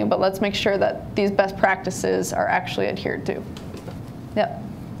continue, but let's make sure that these best practices are actually adhered to. Yep.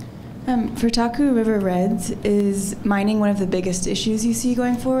 For Taku River Reds, is mining one of the biggest issues you see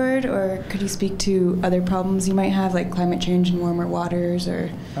going forward, or could you speak to other problems you might have, like climate change and warmer waters, or?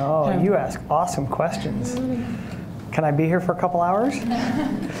 Oh, you ask awesome questions. Can I be here for a couple hours?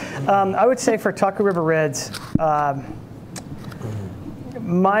 I would say for Taku River Reds,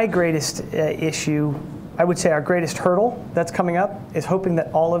 my greatest issue, I would say our greatest hurdle that's coming up, is hoping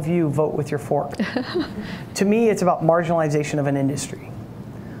that all of you vote with your fork. To me, it's about marginalization of an industry.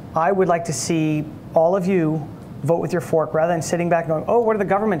 I would like to see all of you vote with your fork rather than sitting back and going, oh, what are the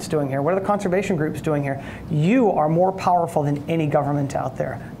governments doing here? What are the conservation groups doing here? You are more powerful than any government out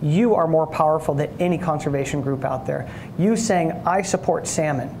there. You are more powerful than any conservation group out there. You saying, I support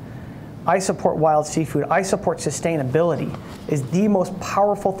salmon, I support wild seafood, I support sustainability, is the most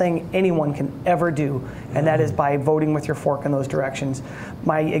powerful thing anyone can ever do, and that is by voting with your fork in those directions.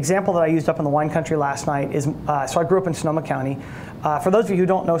 My example that I used up in the wine country last night is, so I grew up in Sonoma County. For those of you who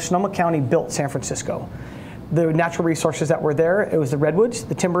don't know, Sonoma County built San Francisco. The natural resources that were there, it was the redwoods,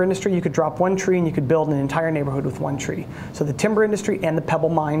 the timber industry. You could drop one tree and you could build an entire neighborhood with one tree. So the timber industry and the pebble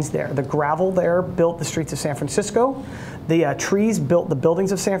mines there. The gravel there built the streets of San Francisco. The trees built the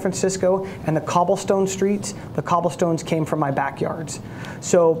buildings of San Francisco, and the cobblestone streets, the cobblestones came from my backyards.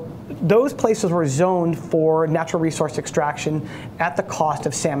 So those places were zoned for natural resource extraction at the cost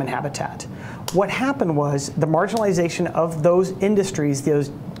of salmon habitat. What happened was the marginalization of those industries, those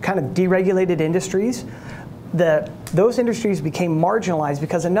kind of deregulated industries, those industries became marginalized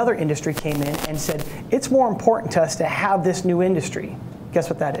because another industry came in and said, it's more important to us to have this new industry. Guess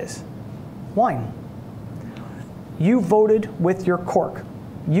what that is? Wine. You voted with your cork.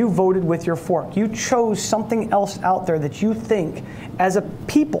 You voted with your fork. You chose something else out there that you think, as a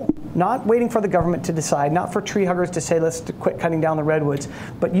people, not waiting for the government to decide, not for tree huggers to say, let's quit cutting down the redwoods,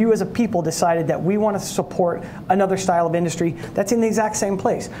 but you as a people decided that we want to support another style of industry that's in the exact same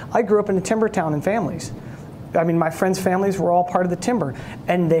place. I grew up in a timber town in families. I mean, my friends' families were all part of the timber,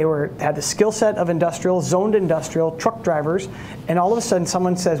 and they had the skill set of industrial, zoned industrial, truck drivers, and all of a sudden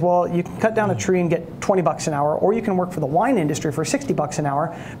someone says, well, you can cut down a tree and get 20 bucks an hour, or you can work for the wine industry for 60 bucks an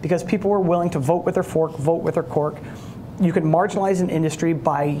hour, because people were willing to vote with their fork, vote with their cork. You can marginalize an industry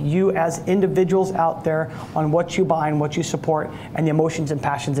by you as individuals out there on what you buy and what you support, and the emotions and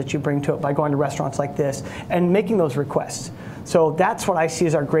passions that you bring to it by going to restaurants like this and making those requests. So that's what I see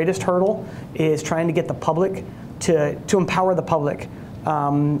as our greatest hurdle, is trying to get the public to empower the public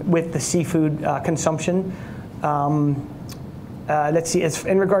with the seafood consumption. Let's see, as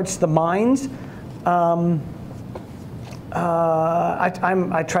in regards to the mines, I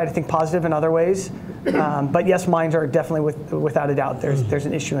try to think positive in other ways. But yes, mines are definitely, without a doubt, there's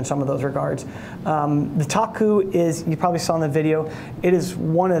an issue in some of those regards. The Taku is, you probably saw in the video, it is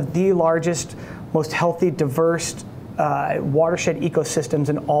one of the largest, most healthy, diverse watershed ecosystems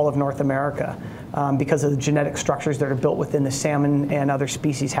in all of North America because of the genetic structures that are built within the salmon and other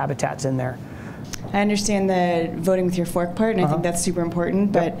species habitats in there. I understand the voting with your fork part, and I think that's super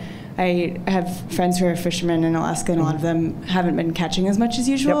important, but I have friends who are fishermen in Alaska, and a lot of them haven't been catching as much as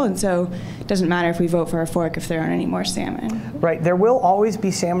usual, and so it doesn't matter if we vote for our fork if there aren't any more salmon. Right, there will always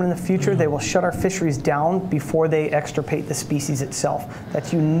be salmon in the future. They will shut our fisheries down before they extirpate the species itself.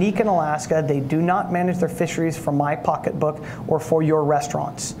 That's unique in Alaska. They do not manage their fisheries for my pocketbook or for your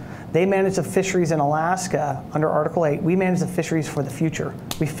restaurants. They manage the fisheries in Alaska under Article 8. We manage the fisheries for the future.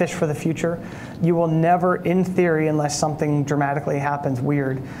 We fish for the future. You will never, in theory, unless something dramatically happens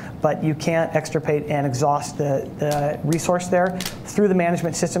weird, but you can't extirpate and exhaust the resource there through the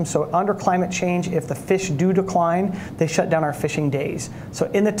management system. So under climate change, if the fish do decline, they shut down our fishing days. So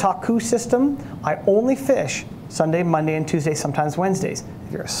in the Taku system, I only fish Sunday, Monday, and Tuesday, sometimes Wednesdays.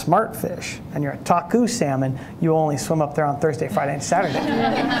 If you're a smart fish and you're a Taku salmon, you only swim up there on Thursday, Friday, and Saturday.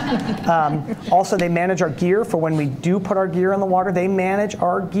 Also, they manage our gear for when we do put our gear in the water. They manage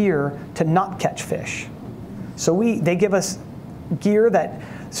our gear to not catch fish. So they give us gear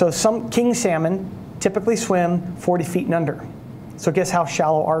so some king salmon typically swim 40 feet and under. So guess how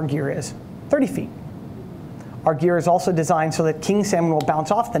shallow our gear is? 30 feet. Our gear is also designed so that king salmon will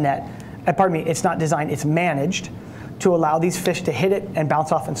bounce off the net. Pardon me, it's not designed, it's managed to allow these fish to hit it and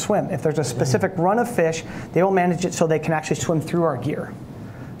bounce off and swim. If there's a specific run of fish, they will manage it so they can actually swim through our gear.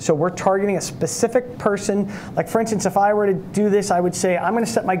 So we're targeting a specific person. Like for instance, if I were to do this, I would say, I'm gonna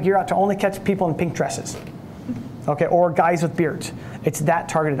set my gear out to only catch people in pink dresses. Okay, or guys with beards. It's that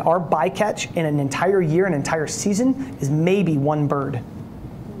targeted. Our bycatch in an entire year, an entire season, is maybe one bird.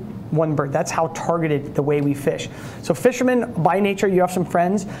 One bird, that's how targeted the way we fish. So fishermen, by nature, you have some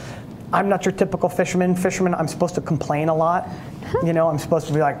friends. I'm not your typical fisherman. Fisherman, I'm supposed to complain a lot. You know, I'm supposed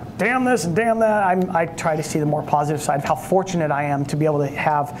to be like, damn this and damn that. I try to see the more positive side of how fortunate I am to be able to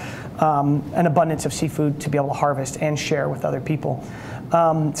have an abundance of seafood to be able to harvest and share with other people.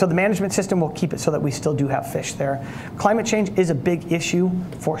 So the management system will keep it so that we still do have fish there. Climate change is a big issue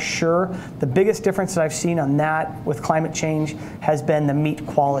for sure. The biggest difference that I've seen on that with climate change has been the meat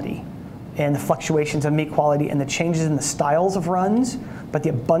quality and the fluctuations of meat quality and the changes in the styles of runs, but the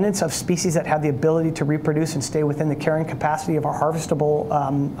abundance of species that have the ability to reproduce and stay within the carrying capacity of our harvestable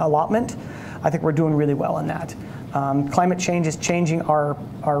allotment. I think we're doing really well on that. Climate change is changing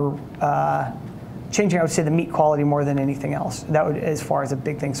changing, I would say, the meat quality more than anything else. That would, as far as a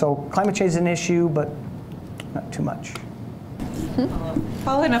big thing. So climate change is an issue, but not too much.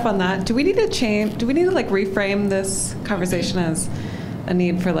 Following up on that, do we need to like reframe this conversation as a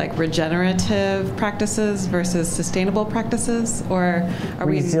need for like regenerative practices versus sustainable practices, or are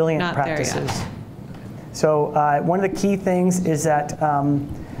we not practices there yet? So one of the key things is that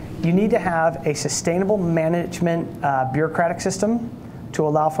you need to have a sustainable management bureaucratic system to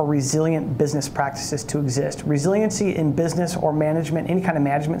allow for resilient business practices to exist. Resiliency in business or management, any kind of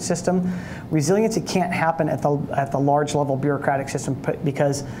management system, resiliency can't happen at the large level bureaucratic system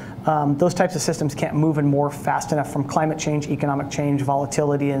because those types of systems can't move and morph fast enough from climate change, economic change,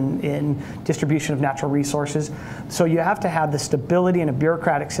 volatility in distribution of natural resources. So you have to have the stability in a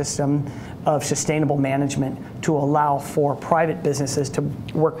bureaucratic system of sustainable management to allow for private businesses to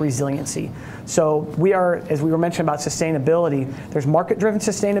work resiliency. So we are, as we were mentioning about sustainability, there's market-driven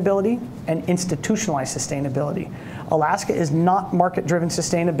sustainability and institutionalized sustainability. Alaska is not market-driven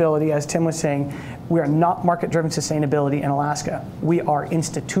sustainability, as Tim was saying. We are not market-driven sustainability in Alaska. We are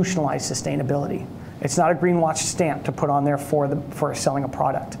institutionalized sustainability. It's not a greenwash stamp to put on there for selling a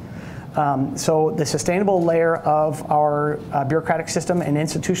product. So the sustainable layer of our bureaucratic system and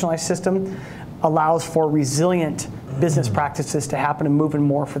institutionalized system allows for resilient business practices to happen and move and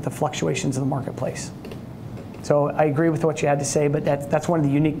morph with the fluctuations of the marketplace. So I agree with what you had to say, but that's one of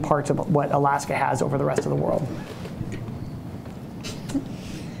the unique parts of what Alaska has over the rest of the world.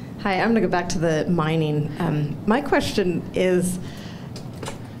 Hi, I'm going to go back to the mining. My question is,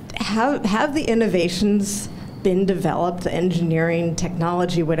 have the innovations been developed, the engineering,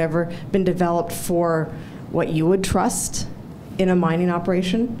 technology, whatever, been developed for what you would trust in a mining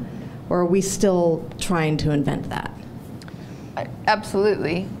operation? Or are we still trying to invent that?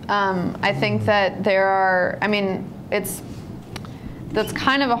 Absolutely. I think that there are, I mean, that's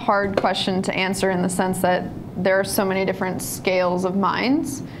kind of a hard question to answer in the sense that there are so many different scales of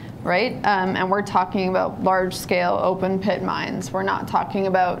mines, right? And we're talking about large-scale open-pit mines. We're not talking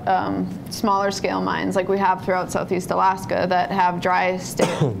about smaller-scale mines like we have throughout Southeast Alaska that have dry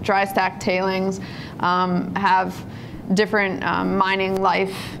stack tailings, have different mining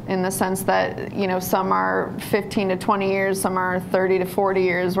life in the sense that, you know, some are 15 to 20 years, some are 30 to 40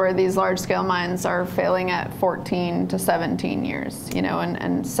 years, where these large-scale mines are failing at 14 to 17 years, you know,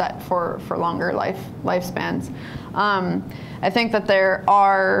 and set for longer lifespans. I think that there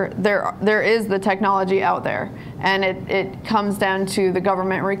is the technology out there, and it comes down to the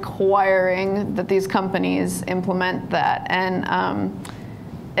government requiring that these companies implement that, and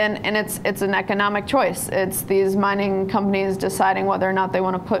it's an economic choice. It's these mining companies deciding whether or not they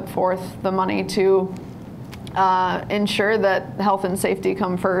want to put forth the money to ensure that health and safety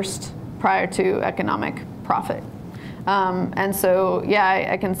come first prior to economic profit. And so, yeah,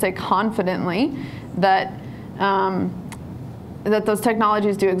 I can say confidently that that those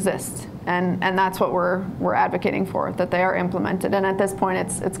technologies do exist, and that's what we're advocating for, that they are implemented. And at this point,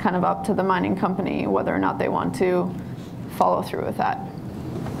 it's kind of up to the mining company whether or not they want to follow through with that.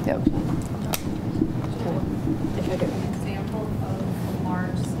 Yep. If I get an example of a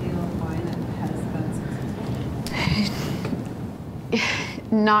large-scale mine that has been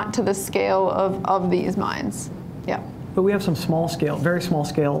successful? Not to the scale of these mines. Yeah. But we have some small-scale, very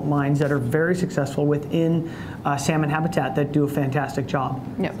small-scale mines that are very successful within salmon habitat that do a fantastic job.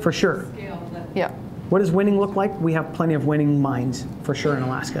 Yep. For sure. Yeah. What does winning look like? We have plenty of winning mines for sure in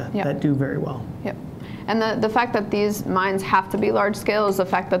Alaska that do very well. Yep. And the fact that these mines have to be large scale is the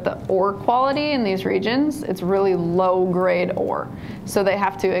fact that the ore quality in these regions, it's really low grade ore. So they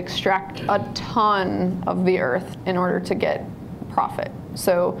have to extract a ton of the earth in order to get profit.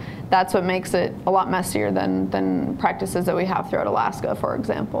 So that's what makes it a lot messier than practices that we have throughout Alaska, for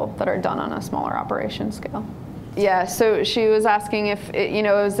example, that are done on a smaller operation scale. Yeah, so she was asking if,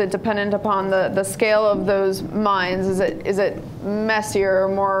 is it dependent upon the scale of those mines? Is it messier or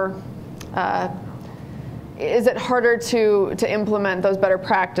more, is it harder to implement those better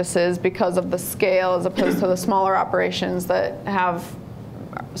practices because of the scale as opposed to the smaller operations that have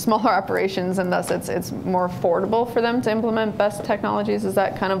smaller operations, and thus it's more affordable for them to implement best technologies? Is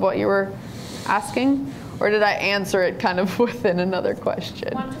that kind of what you were asking? Or did I answer it kind of within another question?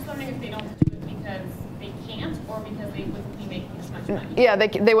 Well, I'm just wondering if they don't do it because they can't or because they wouldn't be making as much money. Yeah,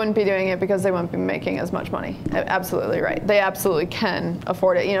 they wouldn't be doing it because they wouldn't be making as much money. Absolutely right. They absolutely can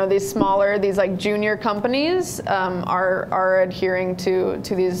afford it. You know, these smaller, these like junior companies are adhering to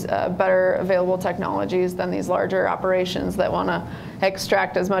these better available technologies than these larger operations that want to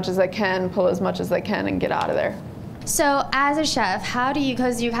extract as much as they can, pull as much as they can, and get out of there. So as a chef, how do you,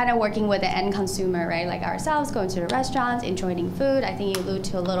 because you're kind of working with the end consumer, right? Like ourselves, going to the restaurants, enjoying food. I think you allude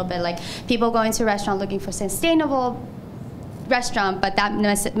to a little bit like people going to a restaurant looking for sustainable restaurant, but that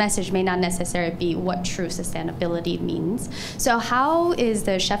message may not necessarily be what true sustainability means. So how is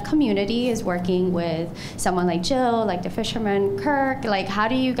the chef community is working with someone like Jill, like the fisherman, Kirk? Like how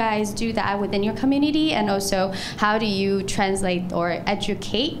do you guys do that within your community? And also how do you translate or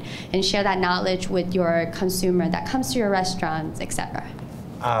educate and share that knowledge with your consumer that comes to your restaurants, etc.?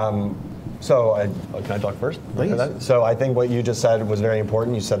 So can I talk first? Please. So I think what you just said was very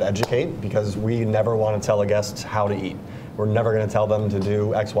important. You said educate, because we never want to tell a guest how to eat. We're never going to tell them to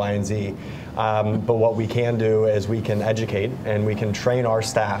do X, Y, and Z. But what we can do is we can educate and we can train our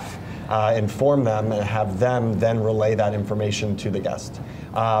staff, inform them, and have them then relay that information to the guest.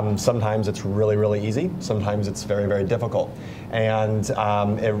 Sometimes it's really, really easy. Sometimes it's very, very difficult. And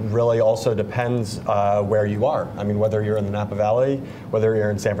it really also depends where you are. I mean, whether you're in the Napa Valley, whether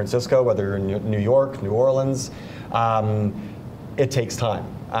you're in San Francisco, whether you're in New York, New Orleans, it takes time.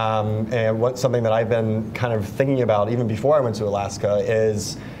 And something that I've been kind of thinking about even before I went to Alaska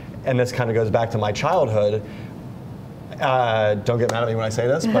is, and this kind of goes back to my childhood, don't get mad at me when I say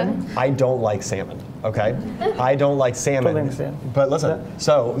this, but I don't like salmon. Okay, I don't like salmon. But listen,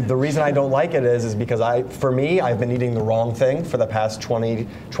 so the reason I don't like it is because for me, I've been eating the wrong thing for the past 20,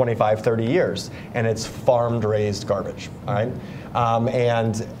 25, 30 years, and it's farmed raised garbage, all right?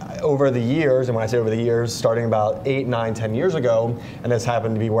 And over the years, and when I say over the years, starting about 8, 9, 10 years ago, and this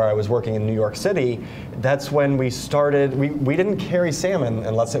happened to be where I was working in New York City, that's when we started, we didn't carry salmon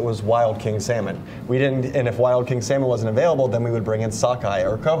unless it was wild king salmon. We didn't, and if wild king salmon wasn't available, then we would bring in sockeye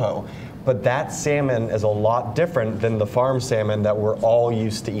or coho. But that salmon is a lot different than the farm salmon that we're all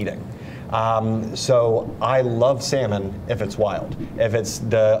used to eating. So I love salmon if it's wild. If it's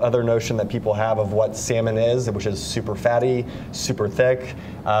the other notion that people have of what salmon is, which is super fatty, super thick,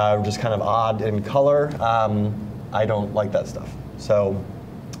 just kind of odd in color, I don't like that stuff. So,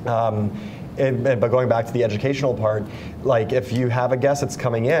 but going back to the educational part, like if you have a guest that's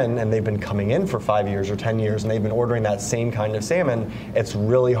coming in and they've been coming in for 5 years or 10 years and they've been ordering that same kind of salmon, it's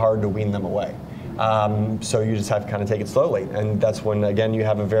really hard to wean them away. So you just have to kind of take it slowly. And that's when, again, you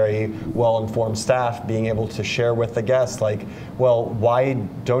have a very well-informed staff being able to share with the guests, like, well, why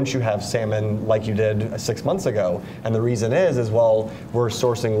don't you have salmon like you did 6 months ago? And the reason is well, we're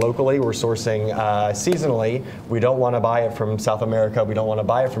sourcing locally, we're sourcing seasonally. We don't want to buy it from South America. We don't want to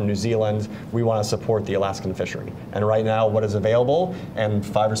buy it from New Zealand. We want to support the Alaskan fishery. And right now, what is available, and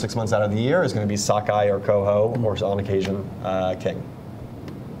 5 or 6 months out of the year, is going to be sockeye or coho, or on occasion, king.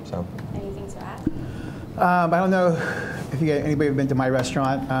 So. I don't know if anybody been to my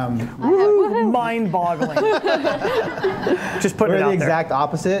restaurant. Mind-boggling. Just put it out there. We're the exact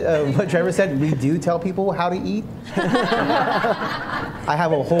opposite of what Trevor said. We do tell people how to eat. I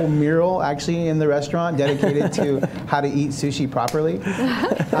have a whole mural actually in the restaurant dedicated to how to eat sushi properly.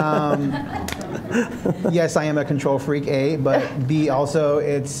 Yes, I am a control freak, A, but B, also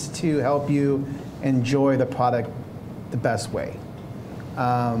it's to help you enjoy the product the best way.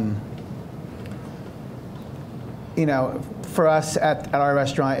 You know, for us at our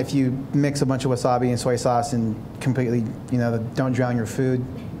restaurant, if you mix a bunch of wasabi and soy sauce and completely, you know, don't drown your food,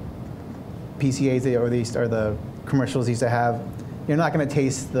 PCAs or the commercials used to have, you're not going to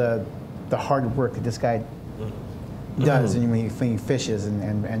taste the hard work that this guy does when he fishes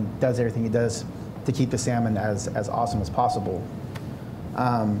and does everything he does to keep the salmon as awesome as possible.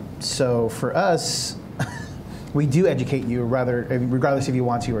 So for us, we do educate you regardless if you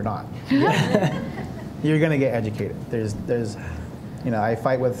want to or not. You're going to get educated. There's, you know, I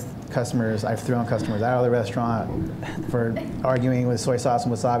fight with customers. I've thrown customers out of the restaurant for arguing with soy sauce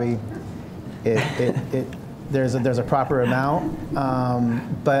and wasabi. There's a proper amount,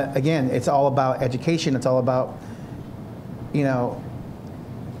 but again, it's all about education. It's all about, you know,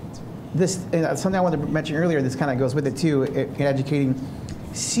 this. Something I wanted to mention earlier. This kind of goes with it too. In educating,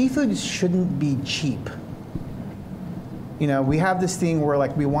 seafood shouldn't be cheap. You know, we have this thing where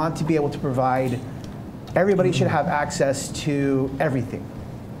like we want to be able to provide. Everybody should have access to everything,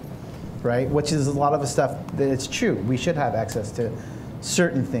 right? Which is a lot of the stuff that it's true. We should have access to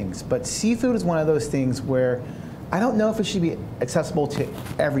certain things. But seafood is one of those things where I don't know if it should be accessible to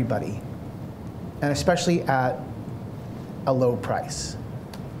everybody, and especially at a low price.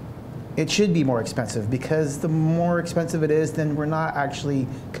 It should be more expensive because the more expensive it is, then we're not actually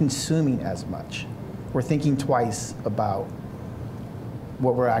consuming as much. We're thinking twice about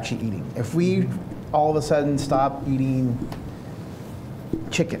what we're actually eating. If we all of a sudden stop eating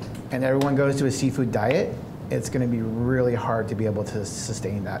chicken and everyone goes to a seafood diet, it's going to be really hard to be able to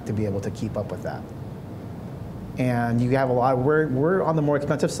sustain that, to be able to keep up with that. And you have a lot, we're on the more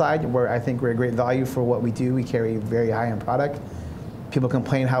expensive side where I think we're a great value for what we do. We carry very high-end product. People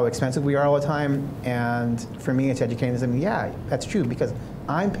complain how expensive we are all the time, and for me it's educating them, yeah, that's true because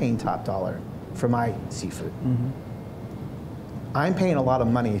I'm paying top dollar for my seafood. I'm paying a lot of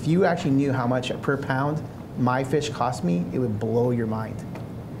money. If you actually knew how much per pound my fish cost me, it would blow your mind.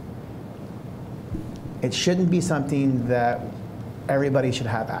 It shouldn't be something that everybody should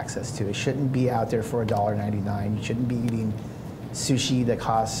have access to. It shouldn't be out there for $1.99. You shouldn't be eating sushi that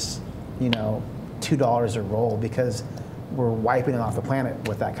costs, you know, $2 a roll because we're wiping it off the planet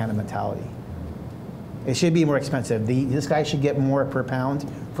with that kind of mentality. It should be more expensive. This guy should get more per pound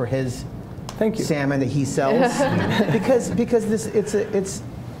for his salmon that he sells because this it's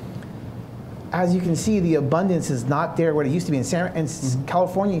as you can see, the abundance is not there what it used to be in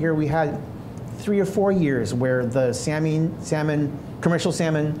California. Here we had 3 or 4 years where the commercial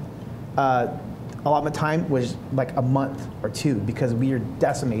salmon allotment time was like a month or 2 because we are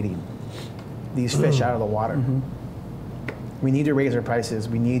decimating these fish out of the water. We need to raise our prices.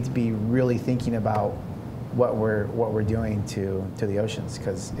 We need to be really thinking about what we're doing to the oceans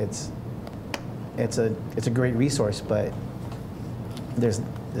because it's a great resource, but there's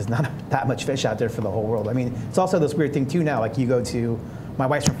not that much fish out there for the whole world. I mean, it's also this weird thing too now, like you go to, my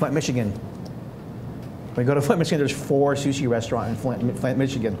wife's from Flint, Michigan. When you go to Flint, Michigan, there's 4 sushi restaurants in Flint,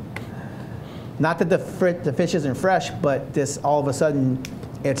 Michigan. Not that the fish isn't fresh, but this all of a sudden,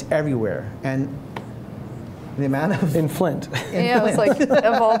 it's everywhere. And the amount of in Flint. It's like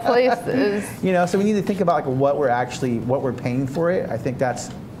of all places. You know, so we need to think about like what we're paying for it. I think that's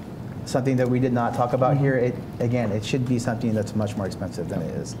something that we did not talk about here. It should be something that's much more expensive than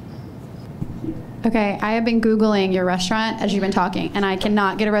it is. Okay, I have been Googling your restaurant as you've been talking, and I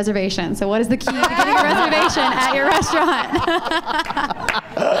cannot get a reservation. So what is the key to getting a reservation at your restaurant?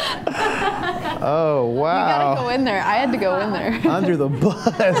 Oh, wow. You gotta go in there. I had to go in there. Under the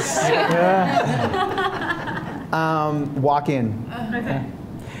bus. Walk in. Okay.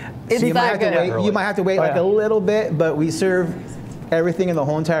 So you might have to wait like a little bit, but we serve everything in the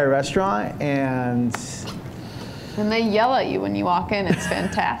whole entire restaurant, and they yell at you when you walk in. It's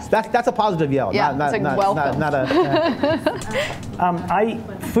fantastic. That's a positive yell. Yeah, it's like welcome. Not a.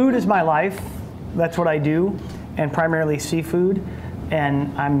 Food is my life. That's what I do, and primarily seafood.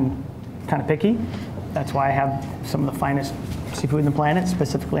 And I'm kind of picky. That's why I have some of the finest seafood in the planet,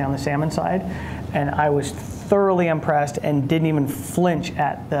 specifically on the salmon side. And I was thoroughly impressed and didn't even flinch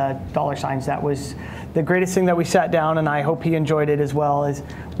at the dollar signs. That was the greatest thing that we sat down, and I hope he enjoyed it as well, is,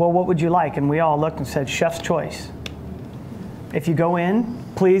 well, what would you like? And we all looked and said, chef's choice. If you go in,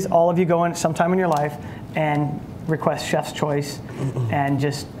 please, all of you go in sometime in your life and request chef's choice, and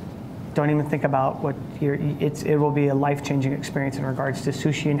just don't even think about what it will be a life-changing experience in regards to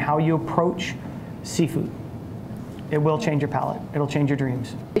sushi and how you approach seafood. It will change your palate. It'll change your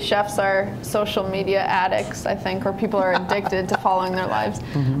dreams. Chefs are social media addicts, I think, or people are addicted to following their lives.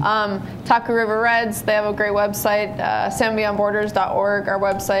 Taku River Reds, they have a great website, salmonbeyondborders.org, our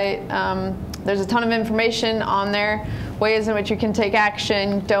website. There's a ton of information on there, ways in which you can take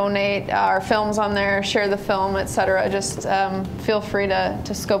action, donate, our films on there, share the film, etc. Just feel free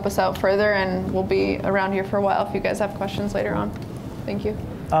to scope us out further, and we'll be around here for a while if you guys have questions later on. Thank you.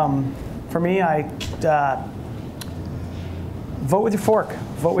 For me, vote with your fork,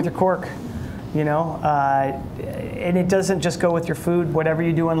 vote with your cork, you know, and it doesn't just go with your food. Whatever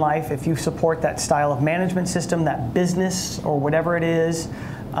you do in life, if you support that style of management system, that business, or whatever it is,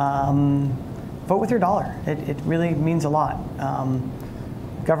 vote with your dollar. It really means a lot.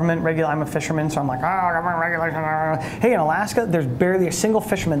 Government regulation, I'm a fisherman, so I'm like, government regulation. Hey, in Alaska, there's barely a single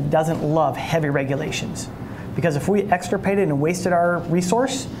fisherman that doesn't love heavy regulations. Because if we extirpated and wasted our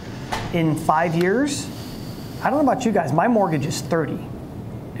resource in 5 years, I don't know about you guys, my mortgage is 30.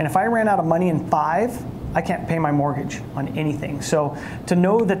 And if I ran out of money in 5, I can't pay my mortgage on anything. So to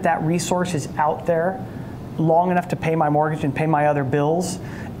know that that resource is out there long enough to pay my mortgage and pay my other bills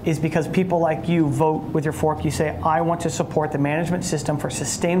is because people like you vote with your fork. You say, I want to support the management system for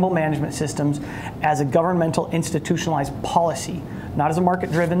sustainable management systems as a governmental institutionalized policy, not as a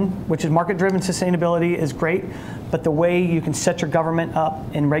market-driven, which is market-driven sustainability is great, but the way you can set your government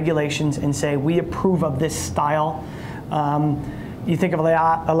up in regulations and say, we approve of this style. You think of the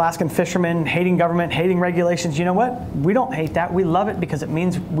Alaskan fishermen hating government, hating regulations. You know what? We don't hate that. We love it because it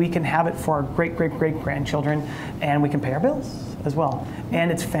means we can have it for our great-great-great-grandchildren, and we can pay our bills as well.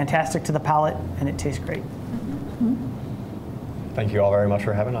 And it's fantastic to the palate, and it tastes great. Thank you all very much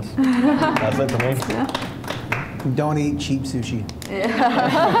for having us. That's it for me. Yeah. Don't eat cheap sushi.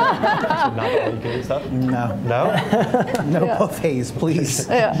 Not all you can eat stuff? No. No? No buffets, please.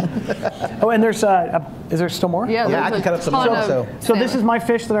 Oh, and there's, is there still more? Yeah, I can cut up some more. So this is my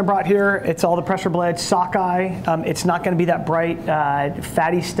fish that I brought here. It's all the pressure bled sockeye. It's not going to be that bright,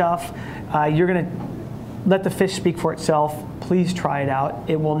 fatty stuff. You're going to let the fish speak for itself. Please try it out.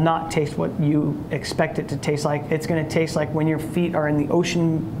 It will not taste what you expect it to taste like. It's going to taste like when your feet are in the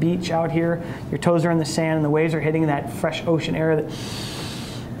ocean beach out here, your toes are in the sand, and the waves are hitting that fresh ocean air that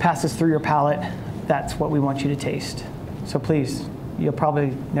passes through your palate. That's what we want you to taste. So please, you'll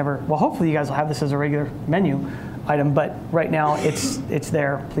probably never, well, hopefully you guys will have this as a regular menu item, but right now it's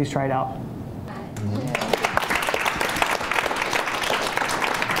there. Please try it out.